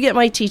tried to get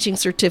my teaching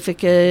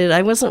certificate.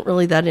 I wasn't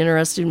really that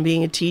interested in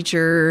being a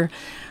teacher.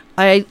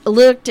 I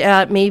looked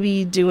at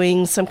maybe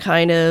doing some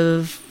kind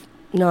of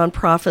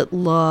nonprofit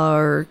law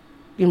or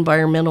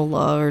environmental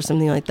law or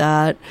something like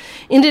that.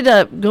 Ended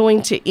up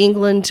going to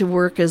England to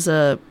work as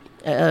a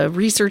a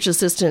research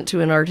assistant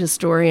to an art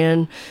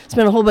historian.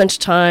 Spent a whole bunch of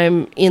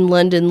time in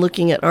London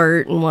looking at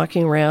art and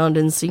walking around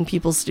and seeing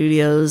people's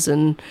studios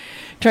and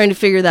trying to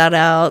figure that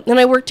out. Then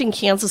I worked in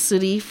Kansas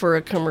City for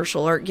a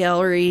commercial art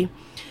gallery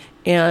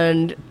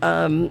and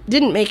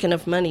didn't make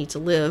enough money to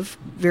live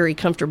very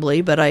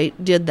comfortably, but I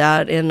did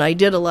that. And I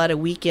did a lot of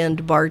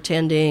weekend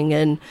bartending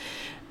and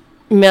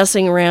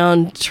messing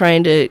around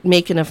trying to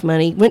make enough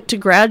money. Went to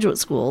graduate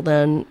school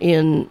then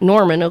in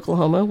Norman,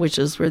 Oklahoma, which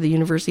is where the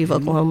University of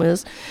Oklahoma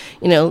is.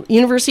 You know,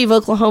 University of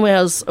Oklahoma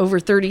has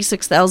over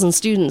 36,000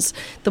 students.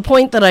 The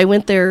point that I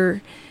went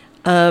there,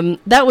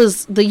 that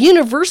was, the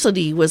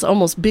university was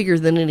almost bigger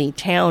than any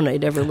town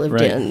I'd ever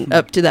lived in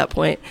up to that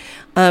point.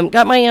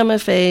 Got my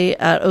MFA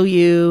at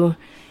OU,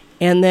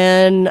 and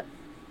then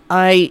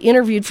I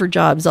interviewed for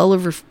jobs all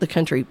over the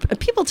country.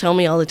 People tell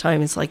me all the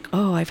time, it's like,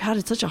 oh, I've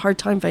had such a hard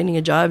time finding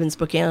a job in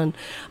Spokane.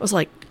 I was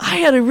like, I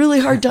had a really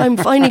hard time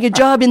finding a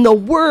job in the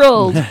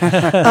world.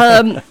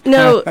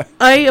 No,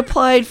 I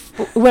applied,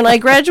 when I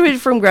graduated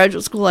from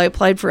graduate school, I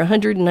applied for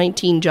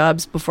 119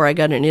 jobs before I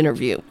got an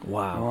interview.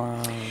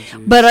 Wow.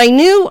 But I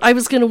knew I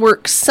was going to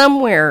work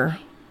somewhere.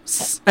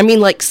 I mean,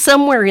 like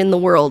somewhere in the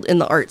world in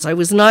the arts. I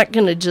was not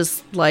going to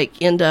just like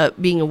end up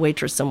being a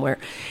waitress somewhere.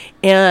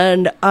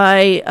 And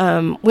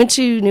I went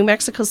to New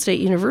Mexico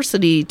State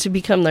University to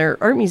become their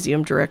art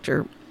museum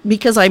director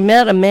because I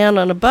met a man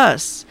on a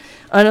bus.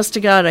 Honest to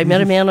God, I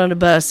met a man on a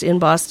bus in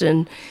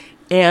Boston.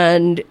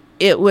 And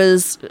I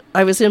was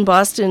in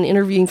Boston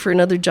interviewing for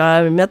another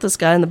job and met this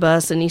guy on the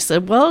bus. And he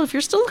said, well, if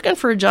you're still looking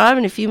for a job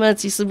in a few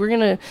months, he said, we're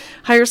going to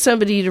hire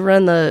somebody to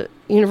run the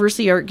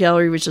University Art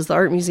Gallery, which is the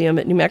art museum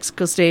at New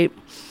Mexico State.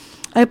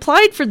 I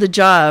applied for the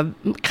job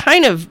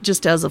kind of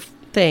just as a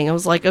thing. I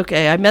was like,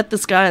 okay, I met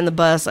this guy on the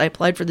bus. I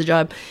applied for the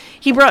job.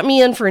 He brought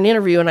me in for an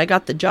interview and I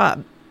got the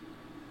job.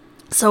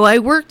 So I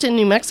worked in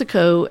New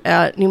Mexico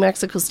at New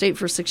Mexico State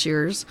for 6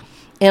 years.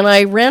 And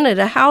I rented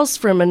a house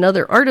from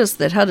another artist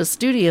that had a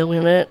studio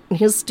in it. And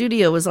his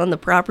studio was on the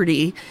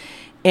property.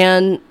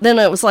 And then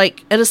I was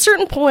like, at a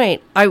certain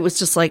point, I was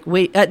just like,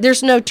 wait,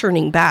 there's no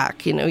turning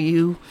back. You know,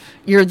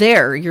 you're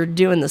there, you're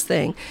doing this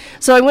thing.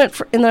 So I went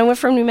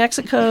from New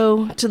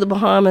Mexico to the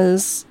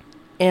Bahamas,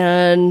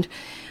 and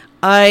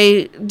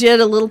I did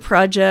a little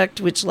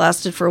project which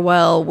lasted for a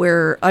while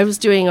where I was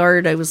doing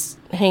art. I was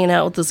hanging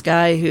out with this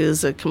guy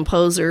who's a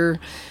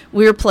composer.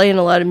 We were playing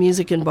a lot of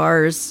music in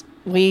bars.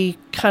 We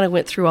kind of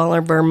went through all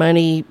of our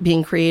money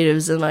being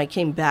creatives, and I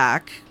came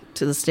back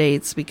to the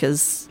States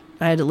because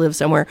I had to live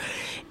somewhere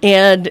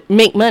and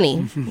make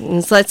money.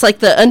 And so that's like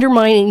the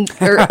undermining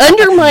or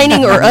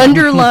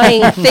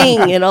underlying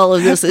thing in all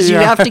of this is you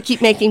have to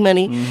keep making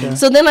money.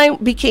 So then I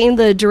became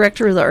the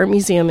director of the art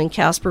museum in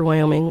Casper,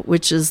 Wyoming,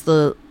 which is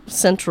the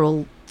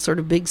central sort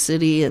of big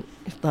city,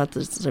 if not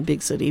it's a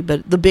big city,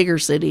 but the bigger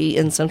city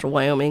in central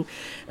Wyoming.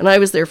 And I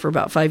was there for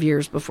about 5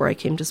 years before I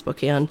came to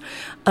Spokane.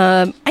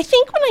 I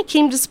think when I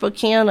came to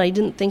Spokane, I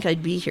didn't think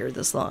I'd be here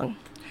this long.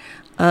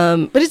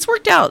 But it's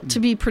worked out to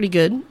be pretty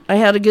good. I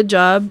had a good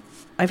job.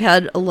 I've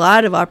had a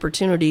lot of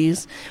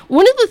opportunities.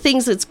 One of the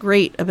things that's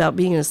great about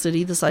being in a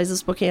city the size of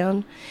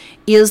Spokane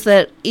is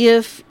that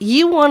if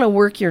you want to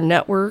work your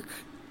network,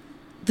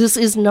 this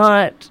is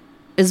not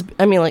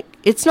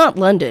it's not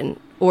London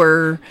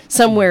or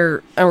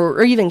somewhere,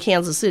 or even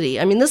Kansas City.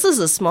 I mean, this is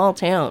a small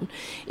town.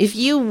 If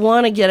you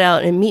want to get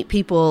out and meet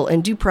people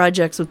and do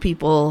projects with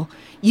people,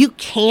 you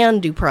can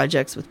do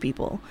projects with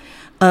people.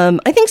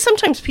 I think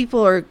sometimes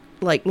people are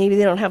like, maybe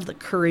they don't have the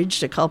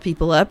courage to call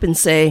people up and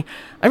say,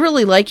 I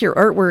really like your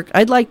artwork.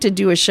 I'd like to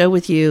do a show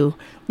with you.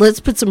 Let's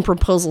put some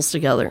proposals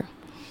together.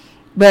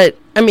 But,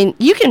 I mean,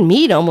 you can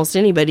meet almost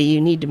anybody you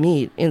need to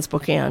meet in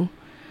Spokane.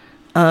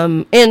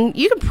 And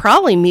you can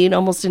probably meet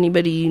almost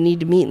anybody you need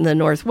to meet in the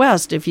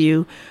Northwest if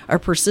you are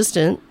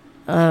persistent.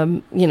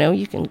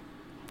 You can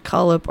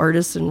call up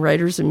artists and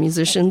writers and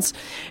musicians.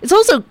 It's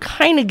also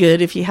kind of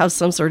good if you have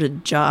some sort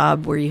of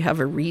job where you have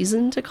a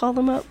reason to call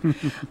them up.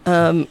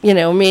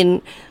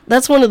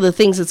 That's one of the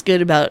things that's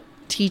good about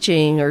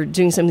teaching or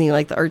doing something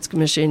like the Arts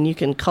Commission. You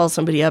can call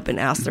somebody up and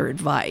ask their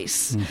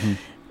advice,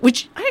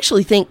 which I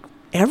actually think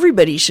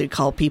everybody should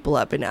call people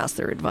up and ask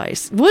their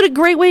advice. What a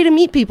great way to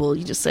meet people.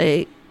 You just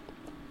say,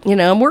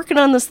 I'm working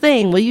on this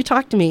thing. Will you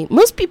talk to me?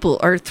 Most people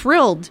are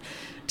thrilled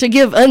to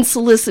give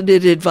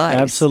unsolicited advice.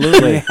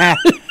 Absolutely.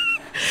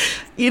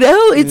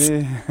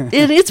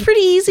 It's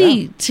pretty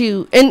easy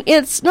to, and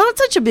it's not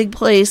such a big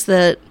place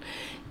that,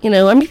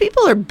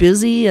 people are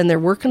busy and they're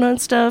working on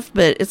stuff,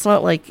 but it's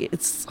not like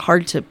it's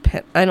hard to,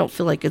 I don't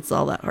feel like it's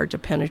all that hard to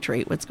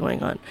penetrate what's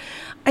going on.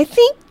 I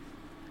think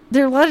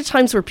there are a lot of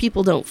times where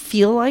people don't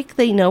feel like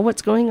they know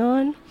what's going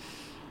on.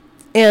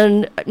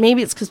 And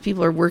maybe it's because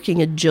people are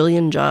working a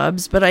jillion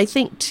jobs, but I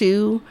think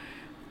too,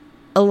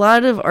 a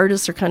lot of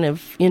artists are kind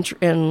of,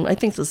 and I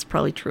think this is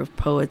probably true of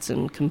poets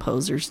and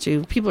composers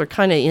too. People are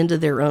kind of into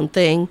their own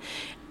thing,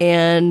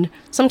 and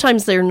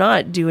sometimes they're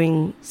not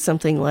doing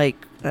something like,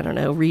 I don't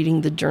know,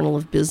 reading the Journal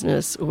of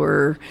Business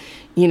or,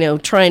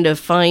 trying to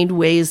find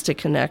ways to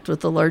connect with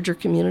the larger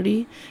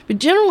community. But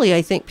generally,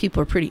 I think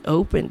people are pretty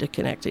open to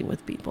connecting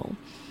with people.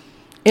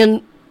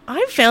 And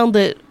I've found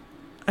that,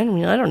 I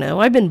don't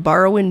know, I've been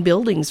borrowing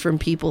buildings from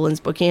people in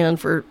Spokane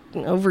for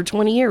over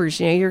 20 years.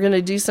 You know, you're going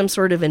to do some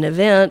sort of an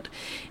event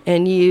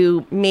and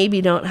you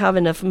maybe don't have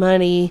enough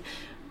money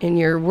and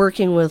you're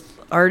working with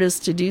artists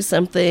to do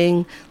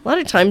something. A lot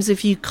of times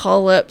if you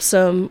call up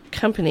some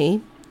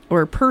company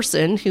or a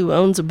person who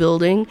owns a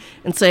building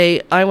and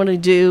say, I want to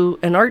do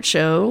an art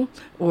show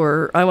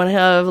or I want to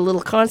have a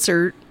little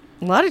concert,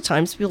 a lot of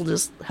times people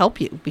just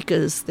help you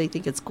because they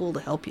think it's cool to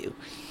help you.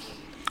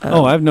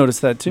 I've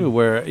noticed that too,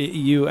 where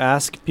you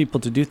ask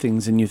people to do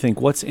things and you think,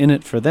 what's in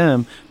it for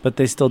them, but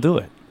they still do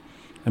it.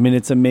 I mean,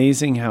 it's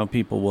amazing how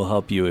people will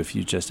help you if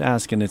you just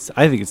ask. And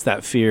I think it's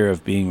that fear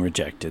of being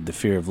rejected, the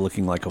fear of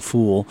looking like a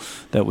fool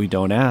that we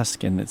don't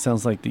ask. And it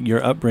sounds like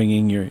your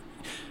upbringing,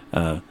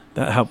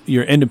 how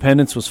your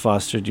independence was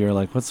fostered. You're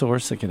like, what's the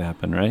worst that could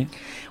happen, right?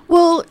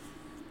 Well,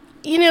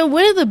 you know,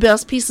 one of the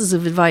best pieces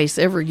of advice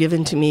ever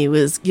given to me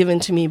was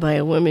given to me by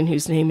a woman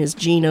whose name is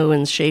Jean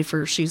Owens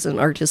Schaefer. She's an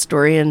art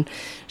historian.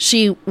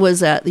 She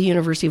was at the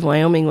University of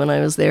Wyoming when I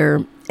was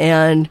there.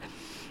 And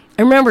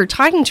I remember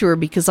talking to her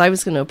because I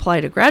was going to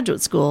apply to graduate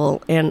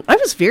school. And I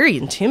was very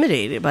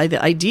intimidated by the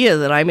idea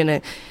that I'm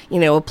going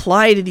to,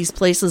 apply to these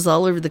places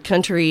all over the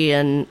country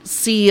and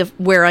see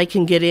where I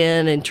can get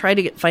in and try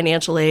to get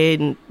financial aid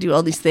and do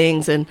all these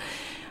things. And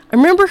I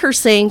remember her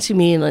saying to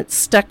me, and it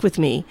stuck with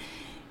me,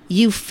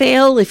 you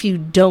fail if you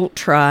don't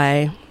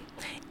try,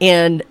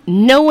 and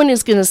no one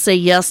is going to say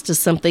yes to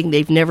something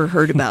they've never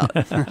heard about.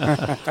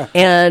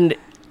 And,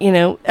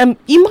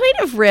 you might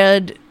have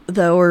read,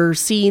 though, or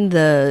seen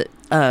the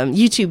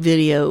YouTube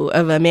video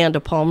of Amanda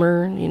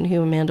Palmer. You know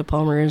who Amanda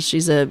Palmer is?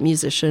 She's a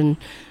musician.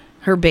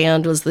 Her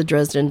band was the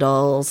Dresden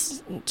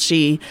Dolls.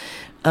 She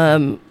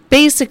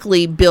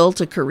basically built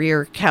a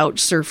career couch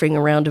surfing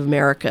around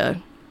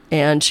America.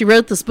 And she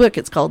wrote this book.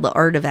 It's called The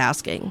Art of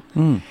Asking.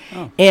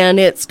 And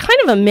it's kind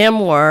of a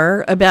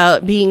memoir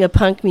about being a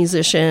punk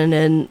musician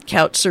and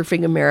couch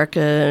surfing America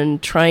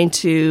and trying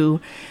to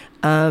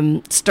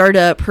start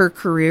up her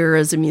career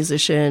as a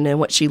musician and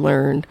what she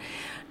learned.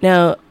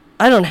 Now,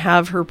 I don't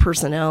have her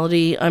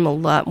personality. I'm a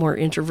lot more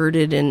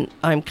introverted and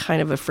I'm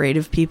kind of afraid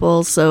of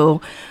people.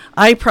 So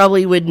I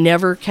probably would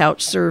never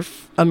couch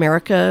surf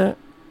America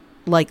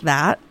like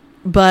that.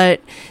 But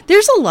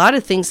there's a lot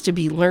of things to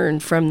be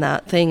learned from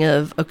that thing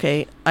of,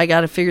 okay, I got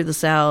to figure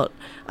this out.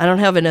 I don't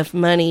have enough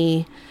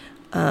money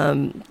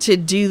to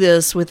do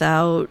this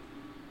without,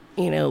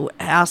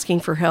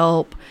 asking for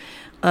help.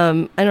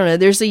 I don't know.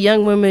 There's a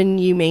young woman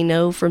you may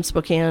know from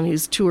Spokane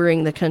who's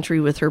touring the country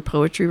with her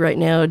poetry right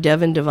now,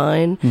 Devin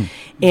Devine.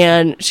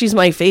 And she's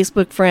my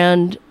Facebook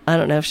friend. I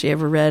don't know if she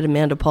ever read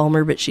Amanda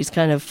Palmer, but she's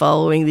kind of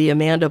following the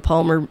Amanda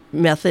Palmer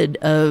method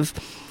of,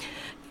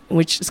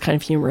 which is kind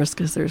of humorous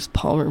because there's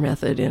Palmer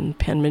method in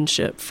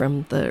penmanship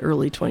from the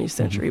early 20th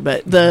century.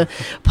 But the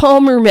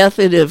Palmer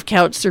method of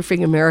couch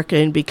surfing America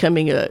and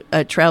becoming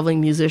a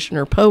traveling musician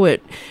or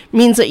poet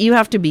means that you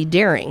have to be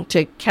daring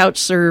to couch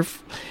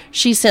surf.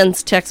 She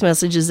sends text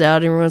messages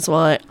out every once in a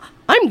while.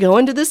 I'm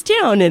going to this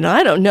town and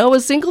I don't know a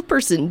single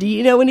person. Do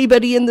you know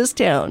anybody in this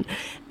town?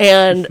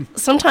 And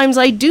sometimes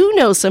I do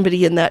know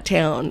somebody in that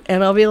town.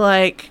 And I'll be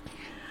like,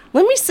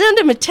 let me send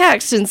them a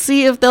text and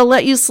see if they'll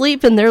let you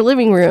sleep in their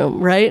living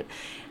room, right?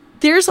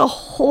 There's a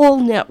whole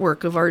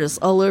network of artists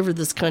all over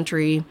this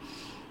country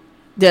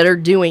that are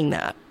doing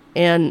that.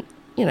 And,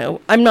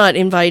 I'm not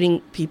inviting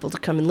people to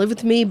come and live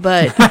with me,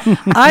 but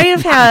I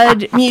have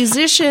had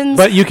musicians.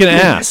 But you can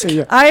ask.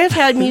 I have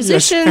had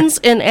musicians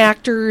and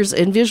actors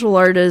and visual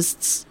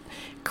artists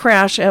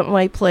crash at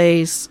my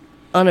place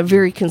on a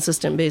very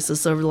consistent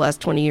basis over the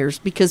last 20 years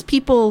because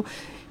people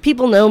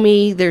know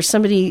me. There's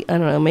somebody, I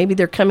don't know, maybe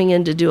they're coming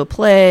in to do a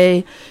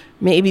play.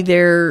 Maybe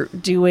they're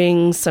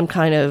doing some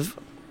kind of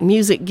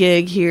music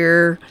gig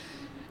here.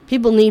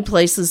 People need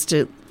places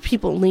to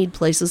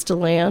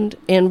land.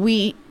 And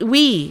we,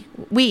 the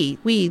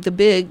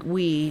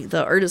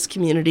artist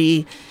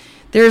community,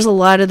 there's a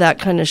lot of that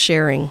kind of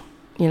sharing,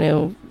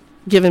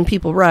 giving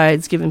people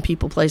rides, giving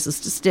people places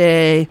to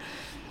stay,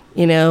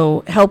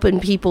 helping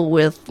people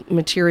with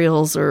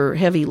materials or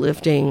heavy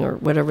lifting or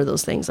whatever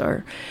those things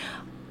are.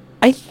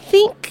 I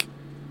think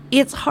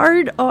it's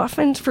hard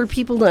often for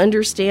people to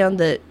understand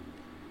that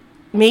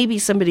maybe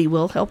somebody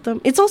will help them.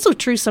 It's also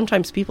true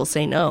sometimes people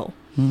say no.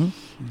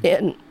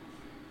 And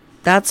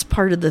that's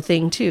part of the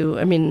thing, too.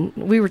 I mean,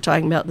 we were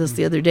talking about this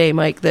the other day,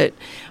 Mike, that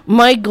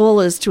my goal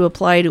is to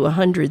apply to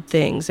 100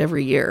 things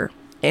every year.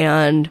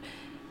 And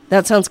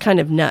that sounds kind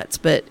of nuts.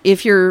 But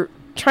if you're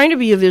trying to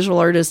be a visual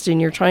artist and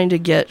you're trying to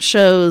get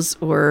shows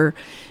or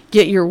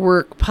get your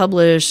work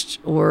published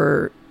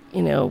or,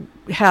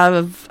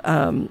 have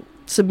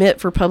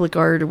submit for public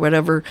art or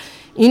whatever,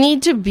 you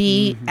need to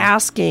be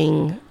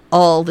asking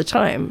all the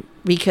time,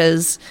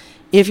 because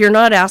if you're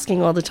not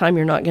asking all the time,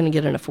 you're not going to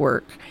get enough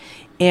work.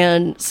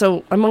 And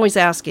so I'm always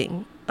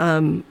asking.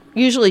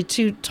 Usually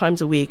 2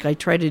 times a week, I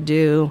try to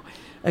do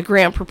a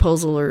grant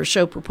proposal or a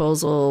show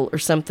proposal or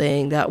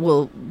something that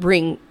will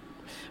bring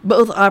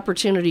both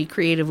opportunity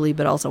creatively,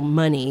 but also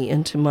money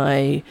into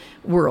my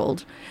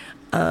world.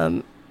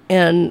 And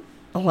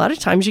a lot of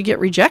times you get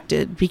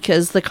rejected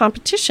because the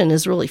competition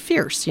is really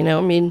fierce. You know,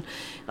 I mean,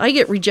 I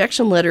get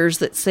rejection letters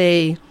that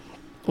say,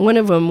 one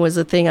of them was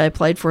a thing I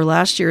applied for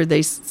last year.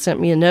 They sent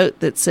me a note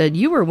that said,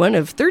 you were one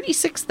of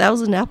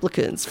 36,000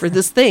 applicants for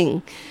this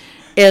thing.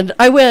 And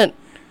I went,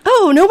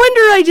 oh, no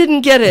wonder I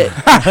didn't get it.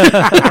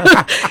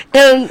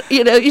 And,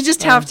 you know, you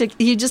just have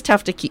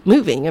to keep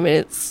moving. I mean,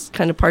 it's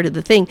kind of part of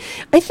the thing.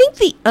 I think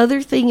the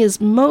other thing is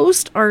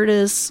most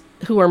artists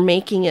who are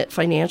making it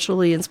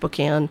financially in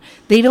Spokane,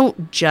 they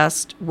don't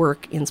just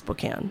work in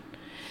Spokane.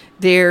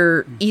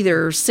 They're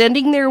either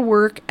sending their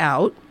work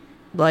out,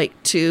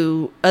 like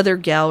to other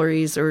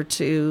galleries or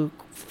to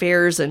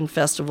fairs and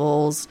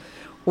festivals,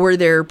 or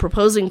they're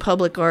proposing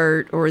public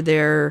art, or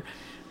they're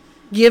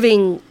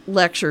giving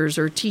lectures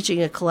or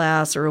teaching a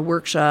class or a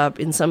workshop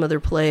in some other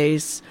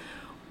place,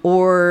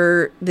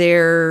 or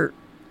they're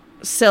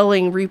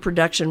selling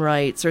reproduction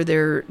rights, or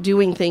they're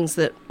doing things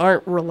that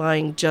aren't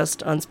relying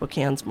just on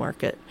Spokane's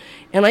market.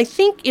 And I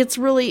think it's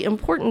really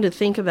important to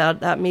think about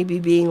that maybe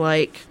being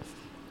like,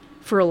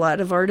 for a lot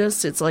of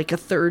artists, it's like a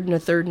third and a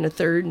third and a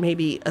third,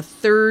 maybe a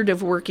third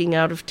of working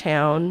out of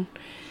town,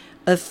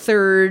 a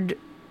third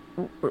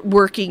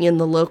working in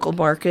the local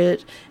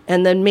market,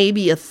 and then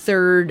maybe a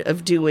third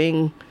of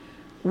doing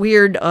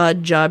weird,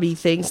 odd, jobby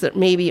things that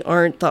maybe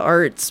aren't the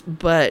arts,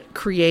 but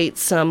create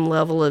some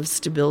level of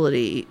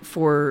stability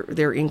for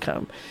their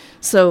income.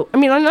 So, I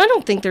mean, I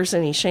don't think there's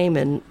any shame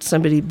in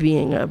somebody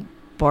being a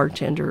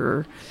bartender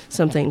or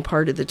something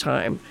part of the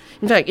time.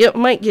 In fact, it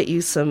might get you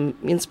some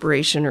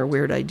inspiration or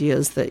weird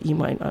ideas that you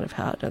might not have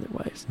had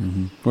otherwise.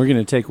 Mm-hmm. We're going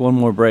to take one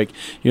more break.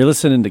 You're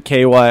listening to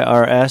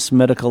KYRS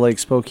Medical Lake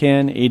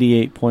Spokane,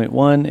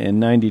 88.1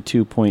 and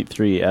 92.3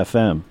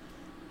 FM.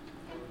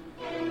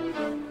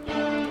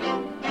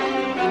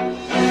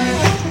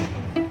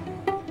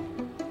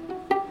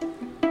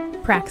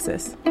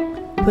 Praxis,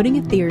 putting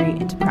a theory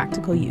into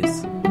practical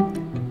use.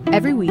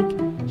 Every week,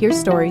 hear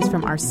stories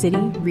from our city,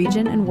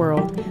 region, and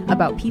world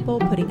about people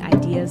putting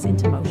ideas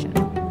into motion.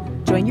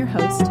 Join your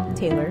host,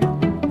 Taylor,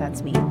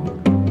 that's me,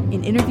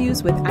 in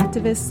interviews with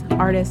activists,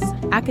 artists,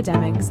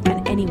 academics,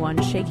 and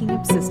anyone shaking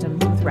up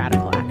systems with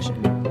radical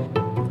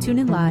action. Tune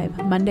in live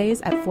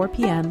Mondays at 4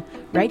 p.m.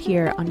 right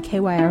here on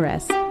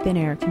KYRS Thin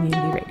Air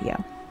Community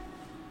Radio.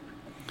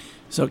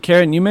 So,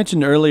 Karen, you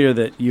mentioned earlier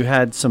that you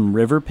had some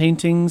river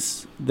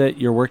paintings that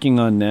you're working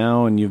on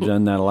now, and you've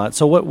done that a lot.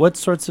 So what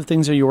sorts of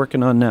things are you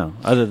working on now,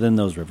 other than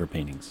those river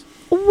paintings?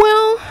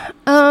 Well,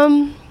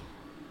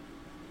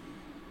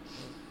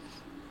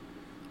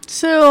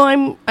 so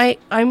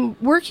I'm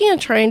working on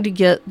trying to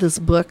get this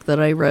book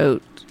that I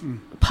wrote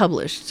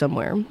published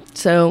somewhere.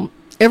 So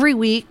every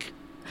week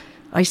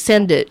I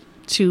send it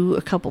to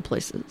a couple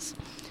places.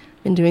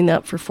 Been doing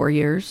that for 4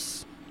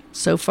 years.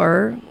 So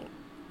far,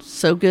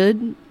 so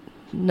good.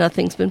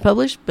 Nothing's been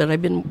published, but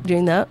I've been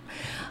doing that.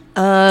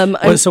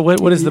 So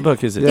what is the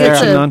book? Is it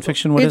fiction,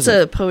 nonfiction? What is it?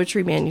 It's a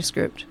poetry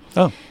manuscript.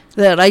 Oh.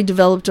 That I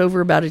developed over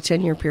about a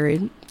 10-year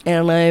period.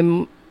 And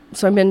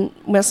I've been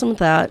messing with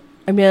that.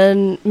 I've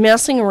been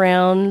messing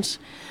around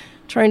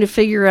trying to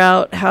figure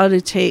out how to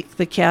take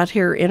the Cat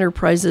Hair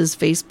Enterprises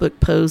Facebook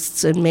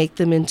posts and make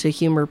them into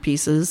humor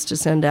pieces to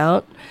send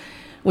out,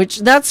 which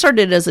that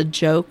started as a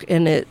joke,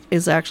 and it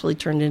is actually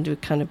turned into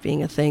kind of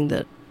being a thing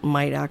that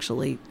might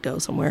actually go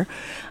somewhere.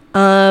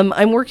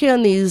 I'm working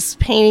on these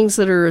paintings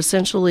that are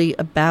essentially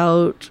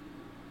about,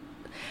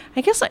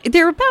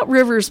 they're about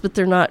rivers, but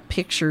they're not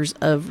pictures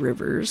of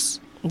rivers.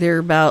 They're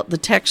about the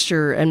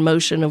texture and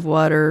motion of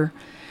water.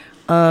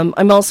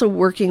 I'm also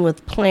working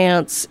with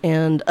plants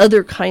and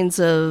other kinds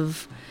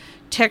of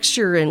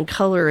texture and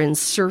color and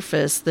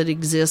surface that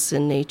exists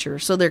in nature.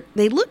 So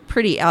they look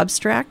pretty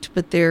abstract,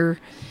 but they're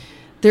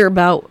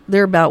about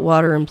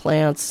water and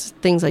plants,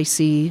 things I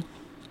see.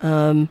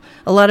 A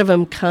lot of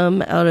them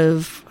come out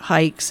of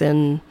hikes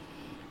and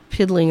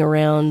piddling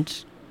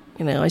around.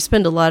 You know, I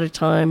spend a lot of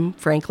time,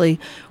 frankly,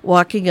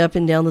 walking up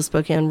and down the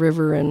Spokane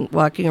River and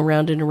walking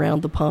around and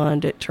around the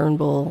pond at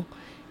Turnbull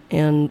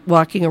and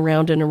walking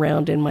around and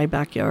around in my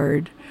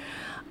backyard.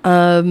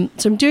 So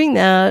I'm doing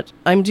that.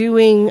 I'm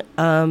doing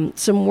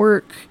some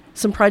work,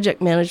 some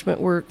project management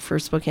work for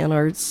Spokane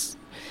Arts,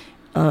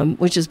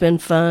 which has been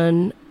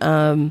fun.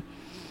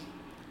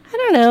 I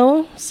don't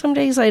know. Some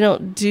days I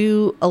don't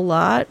do a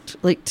lot.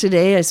 Like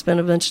today, I spent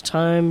a bunch of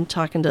time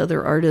talking to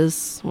other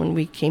artists. When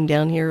we came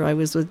down here, I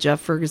was with Jeff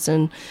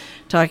Ferguson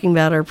talking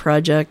about our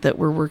project that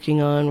we're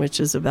working on, which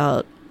is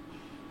about,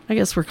 I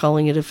guess we're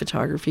calling it a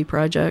photography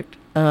project.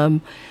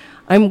 I'm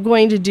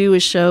going to do a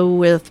show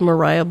with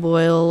Mariah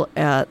Boyle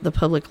at the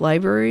public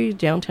library,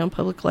 downtown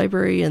public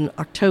library, in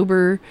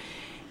October.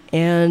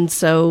 And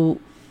so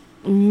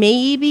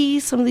maybe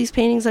some of these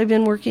paintings I've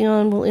been working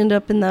on will end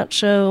up in that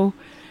show.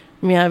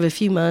 I mean, I have a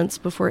few months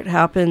before it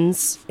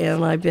happens,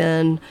 and I've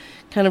been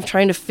kind of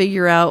trying to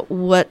figure out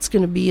what's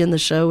going to be in the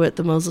show at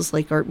the Moses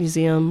Lake Art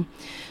Museum.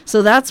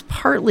 So that's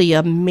partly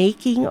a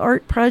making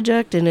art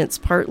project, and it's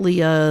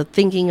partly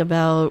thinking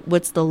about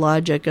what's the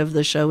logic of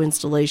the show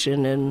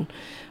installation and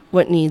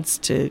what needs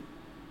to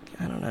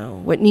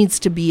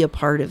be a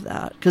part of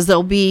that. Because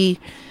there'll be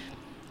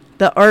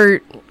The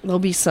art, there'll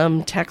be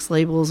some text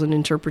labels and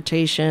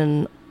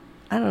interpretation.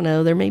 I don't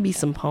know. There may be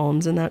some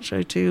poems in that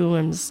show too.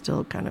 I'm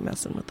still kind of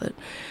messing with it.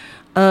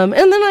 And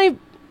then I've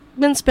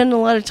been spending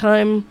a lot of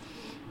time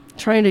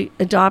trying to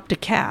adopt a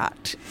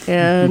cat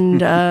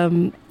and,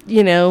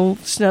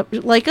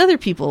 like other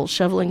people,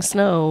 shoveling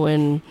snow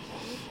and,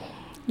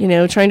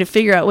 trying to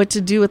figure out what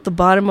to do at the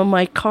bottom of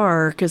my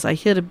car because I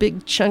hit a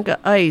big chunk of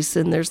ice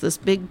and there's this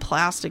big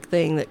plastic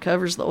thing that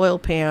covers the oil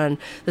pan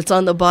that's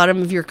on the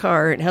bottom of your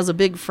car. It has a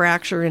big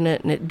fracture in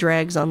it and it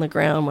drags on the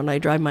ground when I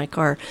drive my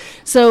car.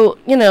 So,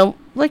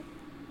 like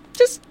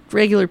just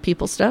regular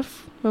people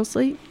stuff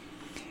mostly.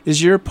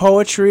 Is your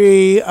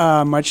poetry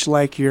much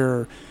like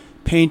your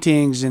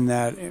paintings in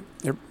that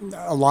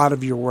a lot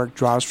of your work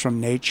draws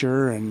from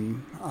nature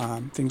and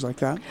things like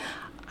that?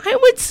 I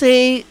would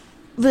say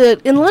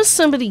that unless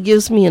somebody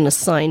gives me an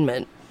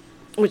assignment,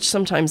 which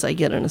sometimes I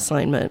get an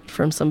assignment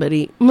from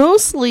somebody,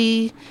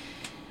 mostly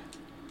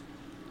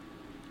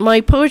my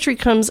poetry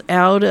comes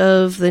out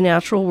of the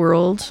natural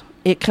world.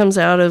 It comes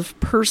out of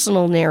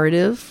personal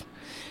narrative.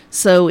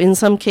 So in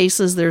some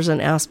cases, there's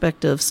an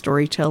aspect of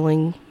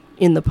storytelling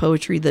in the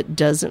poetry that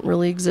doesn't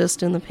really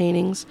exist in the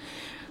paintings.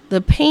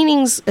 The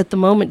paintings at the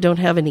moment don't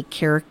have any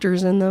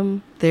characters in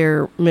them.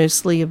 They're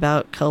mostly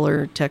about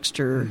color,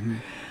 texture.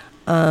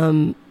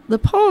 Mm-hmm. The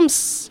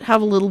poems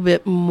have a little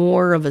bit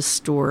more of a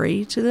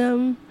story to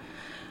them.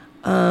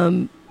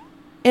 And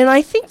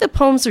I think the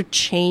poems are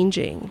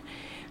changing.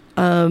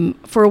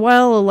 For a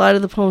while, a lot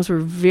of the poems were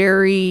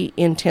very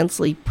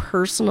intensely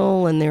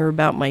personal and they were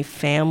about my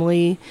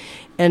family.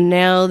 And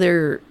now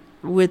they're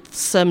with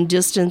some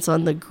distance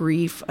on the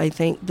grief. I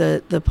think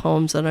that the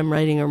poems that I'm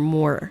writing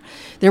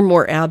they're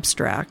more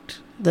abstract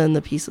than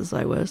the pieces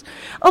I was.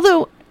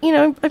 Although,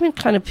 I've been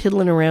kind of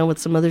piddling around with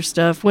some other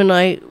stuff. When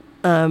I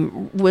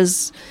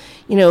was,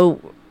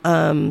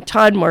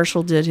 Todd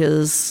Marshall did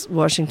his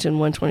Washington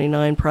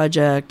 129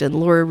 project and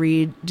Laura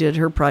Reed did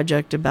her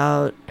project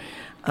about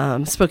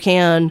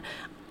Spokane.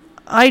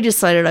 I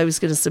decided I was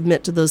going to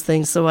submit to those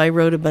things, so I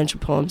wrote a bunch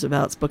of poems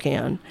about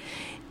Spokane.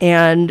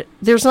 And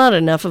there's not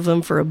enough of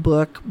them for a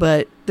book,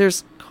 but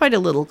there's quite a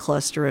little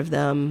cluster of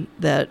them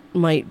that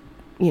might,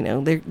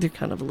 they're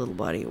kind of a little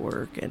body of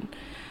work.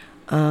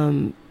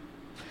 And,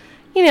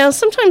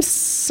 sometimes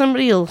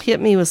somebody will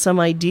hit me with some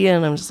idea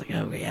and I'm just like,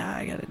 oh, yeah,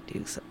 I got to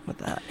do something with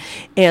that.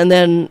 And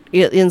then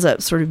it ends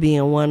up sort of being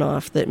a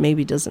one-off that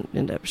maybe doesn't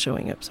end up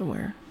showing up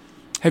somewhere.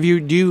 Do you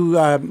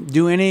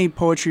do any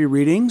poetry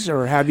readings,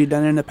 or have you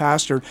done in the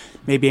past, or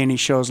maybe any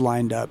shows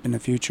lined up in the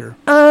future?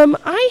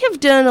 I have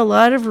done a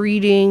lot of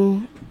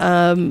reading,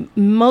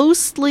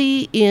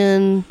 mostly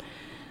in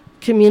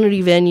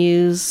community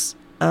venues.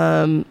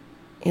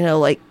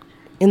 Like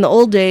in the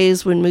old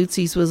days when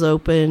Mootsie's was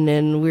open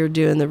and we were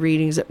doing the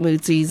readings at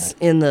Mootsie's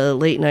in the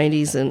late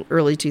 90s and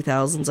early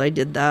 2000s, I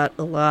did that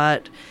a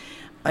lot.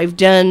 I've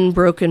done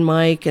Broken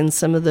Mic and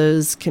some of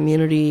those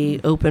community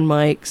open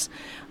mics.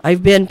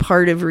 I've been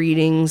part of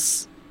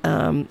readings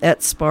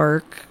at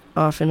Spark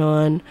off and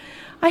on.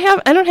 I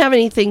don't have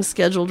anything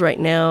scheduled right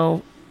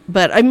now,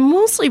 but I'm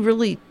mostly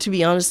really, to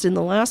be honest, in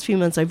the last few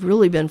months, I've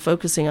really been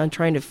focusing on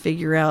trying to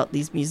figure out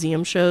these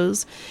museum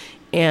shows.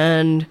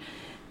 And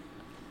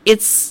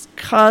it's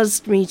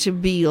caused me to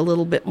be a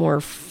little bit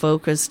more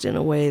focused in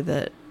a way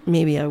that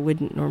maybe I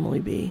wouldn't normally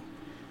be.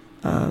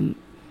 And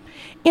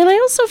I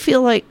also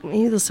feel like,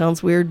 maybe this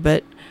sounds weird,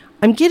 but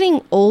I'm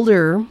getting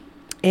older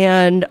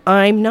and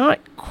I'm not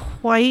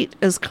quite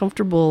as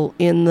comfortable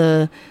in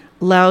the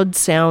loud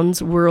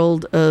sounds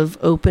world of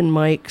open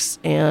mics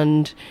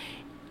and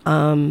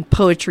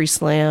poetry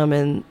slam.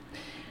 And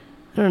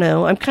I don't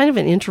know, I'm kind of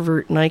an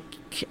introvert and I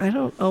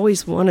don't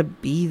always want to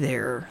be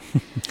there.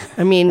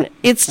 I mean,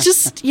 it's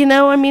just,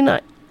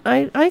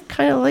 I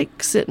kind of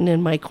like sitting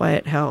in my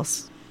quiet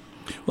house.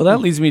 Well, that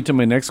leads me to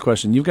my next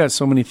question. You've got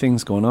so many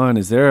things going on.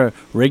 Is there a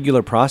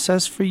regular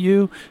process for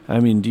you? I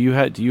mean, do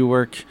you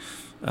work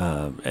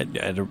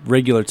at a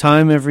regular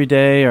time every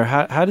day, or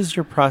how does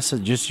your process,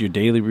 just your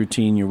daily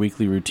routine, your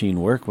weekly routine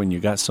work when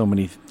you got so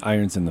many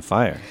irons in the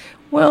fire?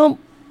 Well,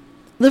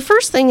 the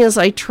first thing is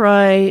I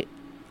try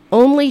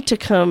only to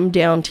come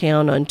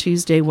downtown on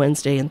Tuesday,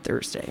 Wednesday, and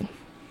Thursday.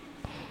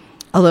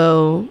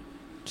 Although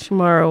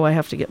tomorrow I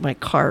have to get my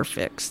car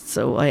fixed,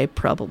 so I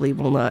probably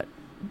will not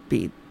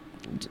be,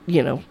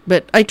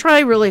 but I try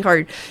really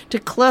hard to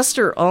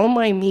cluster all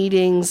my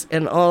meetings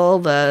and all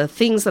the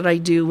things that I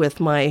do with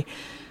my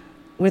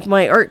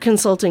art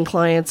consulting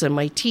clients and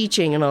my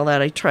teaching and all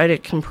that. I try to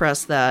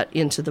compress that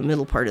into the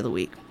middle part of the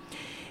week.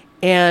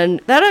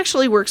 And that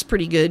actually works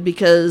pretty good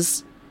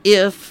because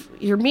if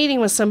you're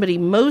meeting with somebody,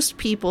 most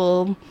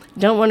people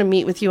don't want to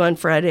meet with you on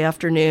Friday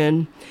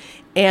afternoon,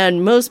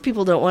 and most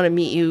people don't want to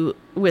meet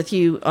with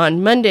you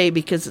on Monday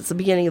because it's the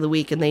beginning of the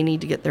week and they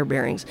need to get their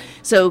bearings.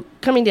 So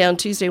coming down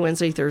Tuesday,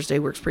 Wednesday, Thursday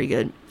works pretty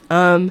good.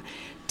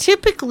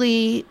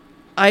 Typically,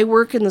 I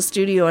work in the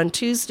studio on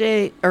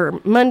Tuesday or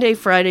Monday,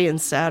 Friday,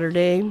 and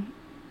Saturday.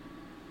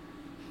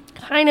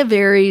 Kind of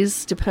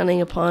varies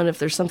depending upon if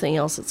there's something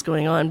else that's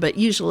going on, but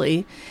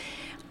usually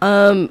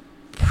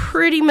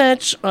pretty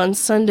much on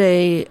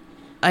Sunday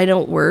I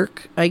don't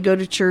work. I go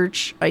to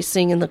church. I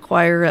sing in the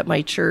choir at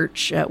my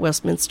church at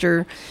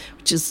Westminster,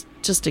 which is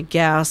just a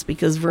gas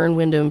because Vern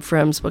Wyndham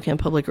from Spokane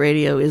Public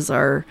Radio is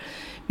our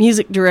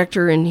music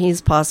director, and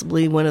he's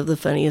possibly one of the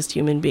funniest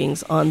human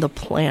beings on the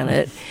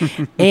planet.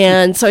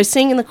 And so I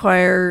sing in the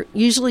choir.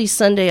 Usually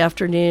Sunday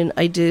afternoon,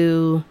 I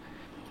do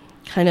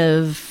kind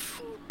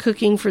of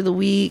cooking for the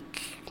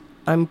week.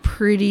 I'm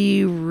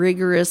pretty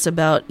rigorous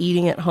about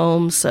eating at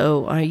home,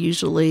 so I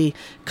usually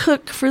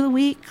cook for the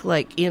week.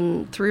 Like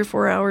in 3 or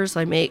 4 hours,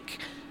 I make,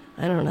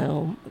 I don't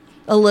know,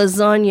 a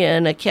lasagna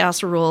and a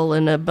casserole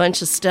and a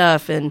bunch of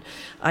stuff, and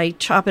I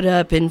chop it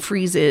up and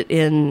freeze it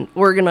and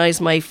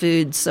organize my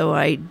food so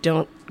I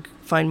don't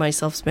find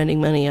myself spending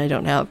money I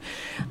don't have.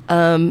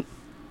 And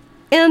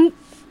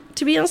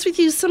to be honest with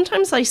you,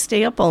 sometimes I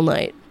stay up all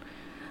night.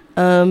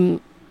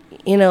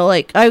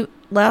 Like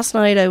last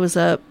night I was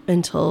up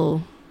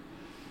until,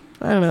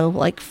 I don't know,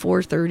 like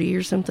 4:30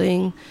 or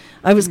something.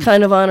 I was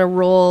kind of on a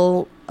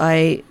roll.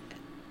 I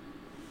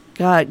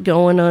got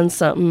going on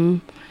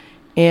something,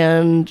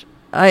 and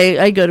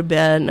I go to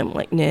bed, and I'm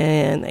like, nah,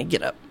 and I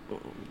get up and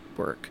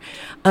work.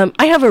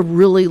 I have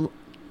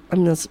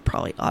this is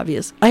probably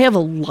obvious. I have a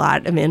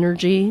lot of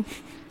energy,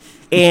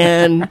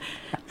 and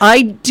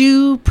I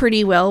do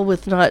pretty well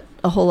with not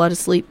a whole lot of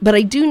sleep, but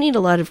I do need a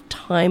lot of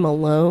time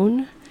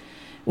alone,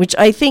 which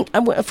I think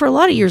for a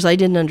lot of years I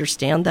didn't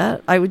understand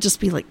that. I would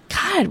just be like,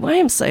 God, why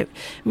am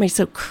I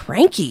so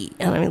cranky?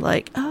 And I'm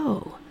like,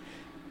 oh,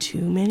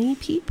 too many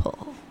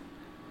people.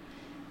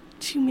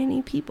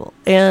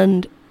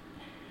 And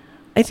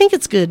I think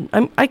it's good.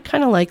 I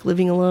kind of like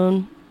living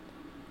alone,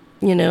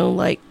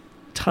 like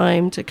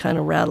time to kind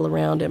of rattle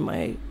around in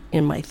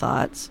my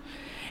thoughts.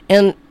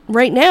 And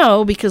right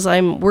now, because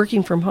I'm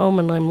working from home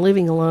and I'm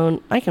living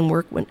alone, I can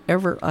work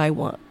whenever I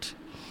want.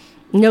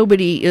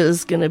 Nobody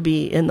is going to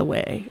be in the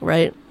way,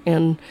 right?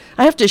 And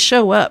I have to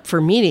show up for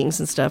meetings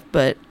and stuff,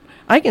 but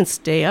I can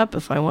stay up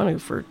if I want to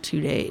for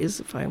 2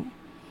 days,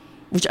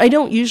 which I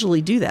don't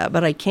usually do that,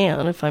 but I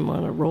can if I'm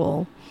on a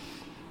roll.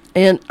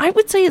 And I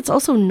would say it's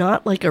also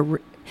not like you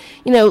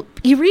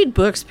read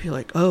books, people are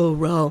like, oh,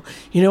 well,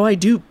 I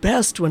do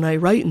best when I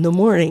write in the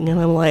morning. And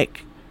I'm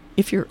like,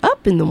 if you're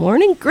up in the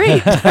morning,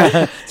 great.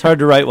 It's hard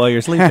to write while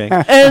you're sleeping.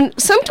 And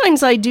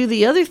sometimes I do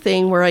the other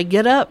thing where I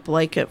get up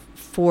like at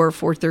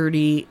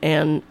 4:30,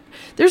 and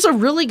there's a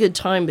really good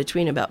time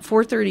between about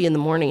 4:30 in the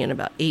morning and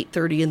about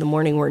 8:30 in the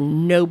morning where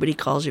nobody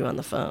calls you on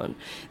the phone.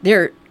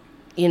 There's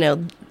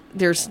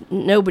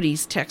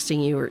nobody's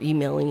texting you or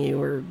emailing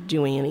you or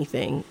doing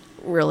anything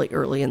really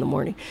early in the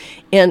morning.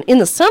 And in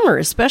the summer,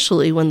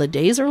 especially when the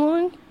days are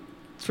long,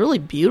 it's really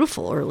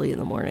beautiful early in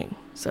the morning.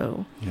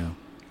 So yeah.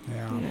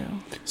 Yeah.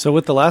 So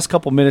with the last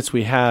couple minutes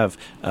we have,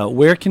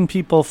 where can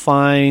people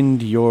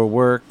find your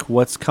work?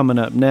 What's coming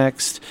up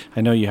next?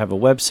 I know you have a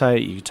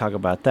website. You can talk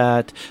about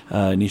that.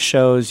 Any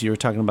shows? You were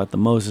talking about the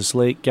Moses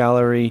Lake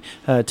Gallery.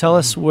 Tell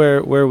us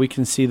where we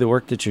can see the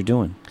work that you're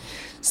doing.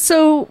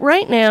 So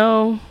right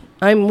now,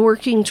 I'm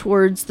working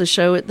towards the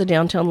show at the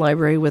Downtown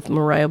Library with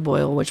Mariah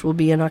Boyle, which will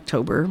be in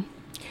October.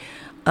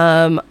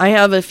 I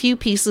have a few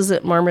pieces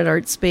at Marmot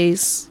Art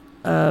Space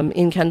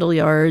in Kendall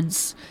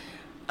Yards.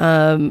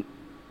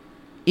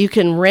 You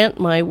can rent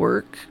my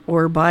work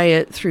or buy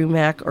it through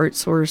Mac Art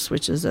Source,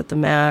 which is at the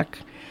Mac.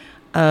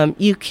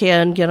 You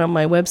can get on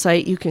my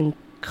website. You can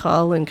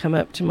call and come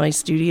up to my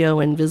studio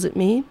and visit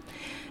me.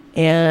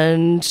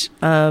 And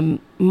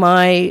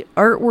my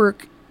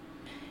artwork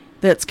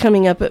that's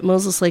coming up at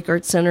Moses Lake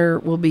Art Center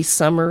will be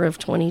summer of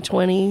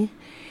 2020.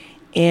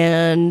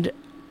 And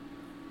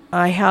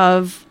I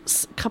have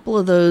a couple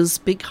of those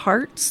big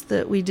hearts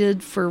that we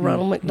did for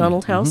Ronald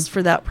McDonald House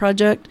for that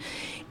project.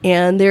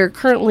 And they're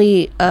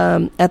currently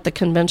at the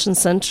Convention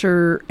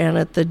Center and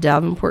at the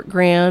Davenport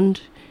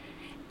Grand.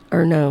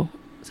 Or no,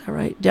 is that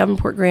right?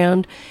 Davenport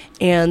Grand.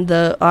 And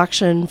the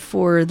auction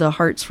for the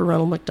hearts for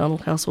Ronald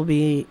McDonald House will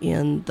be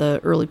in the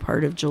early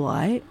part of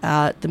July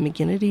at the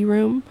McGinnity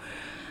Room.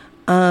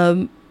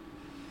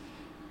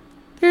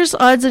 There's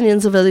odds and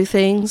ends of other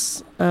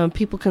things.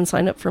 People can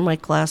sign up for my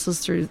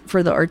classes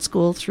for the art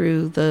school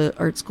through the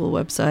art school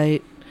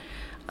website.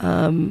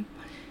 A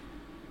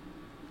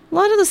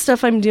lot of the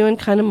stuff I'm doing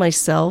kind of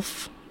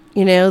myself.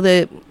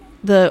 The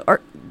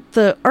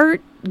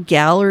art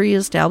gallery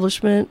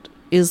establishment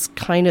is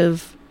kind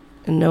of,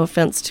 and no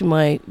offense to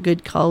my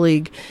good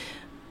colleague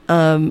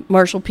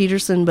Marshall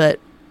Peterson, but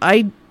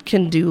I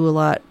can do a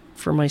lot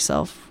for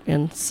myself,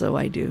 and so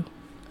I do.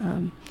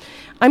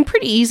 I'm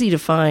pretty easy to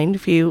find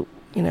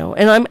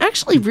and I'm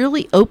actually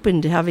really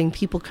open to having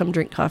people come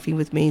drink coffee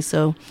with me.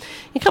 So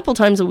a couple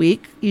times a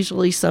week,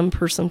 usually some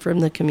person from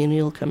the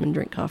community will come and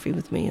drink coffee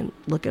with me and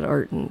look at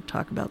art and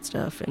talk about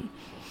stuff. And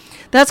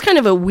that's kind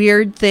of a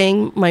weird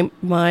thing. My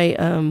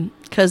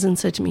cousin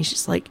said to me,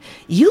 she's like,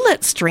 you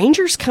let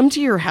strangers come to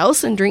your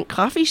house and drink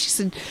coffee? She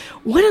said,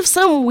 what if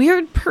some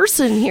weird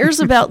person hears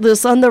about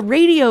this on the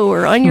radio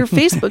or on your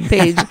Facebook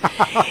page?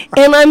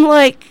 And I'm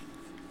like,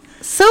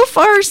 so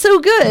far, so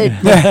good.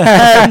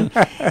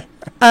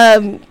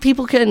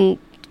 People can,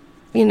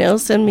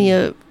 send me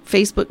a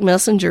Facebook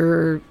Messenger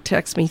or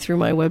text me through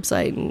my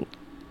website and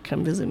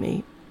come visit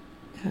me.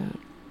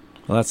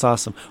 Well, that's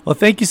awesome. Well,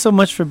 thank you so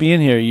much for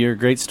being here. You're a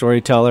great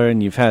storyteller,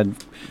 and you've had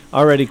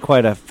already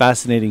quite a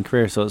fascinating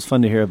career, so it's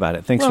fun to hear about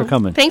it. Thanks for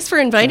coming. Thanks for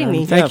inviting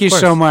me. Thank of you course.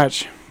 so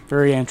much.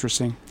 Very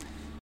interesting.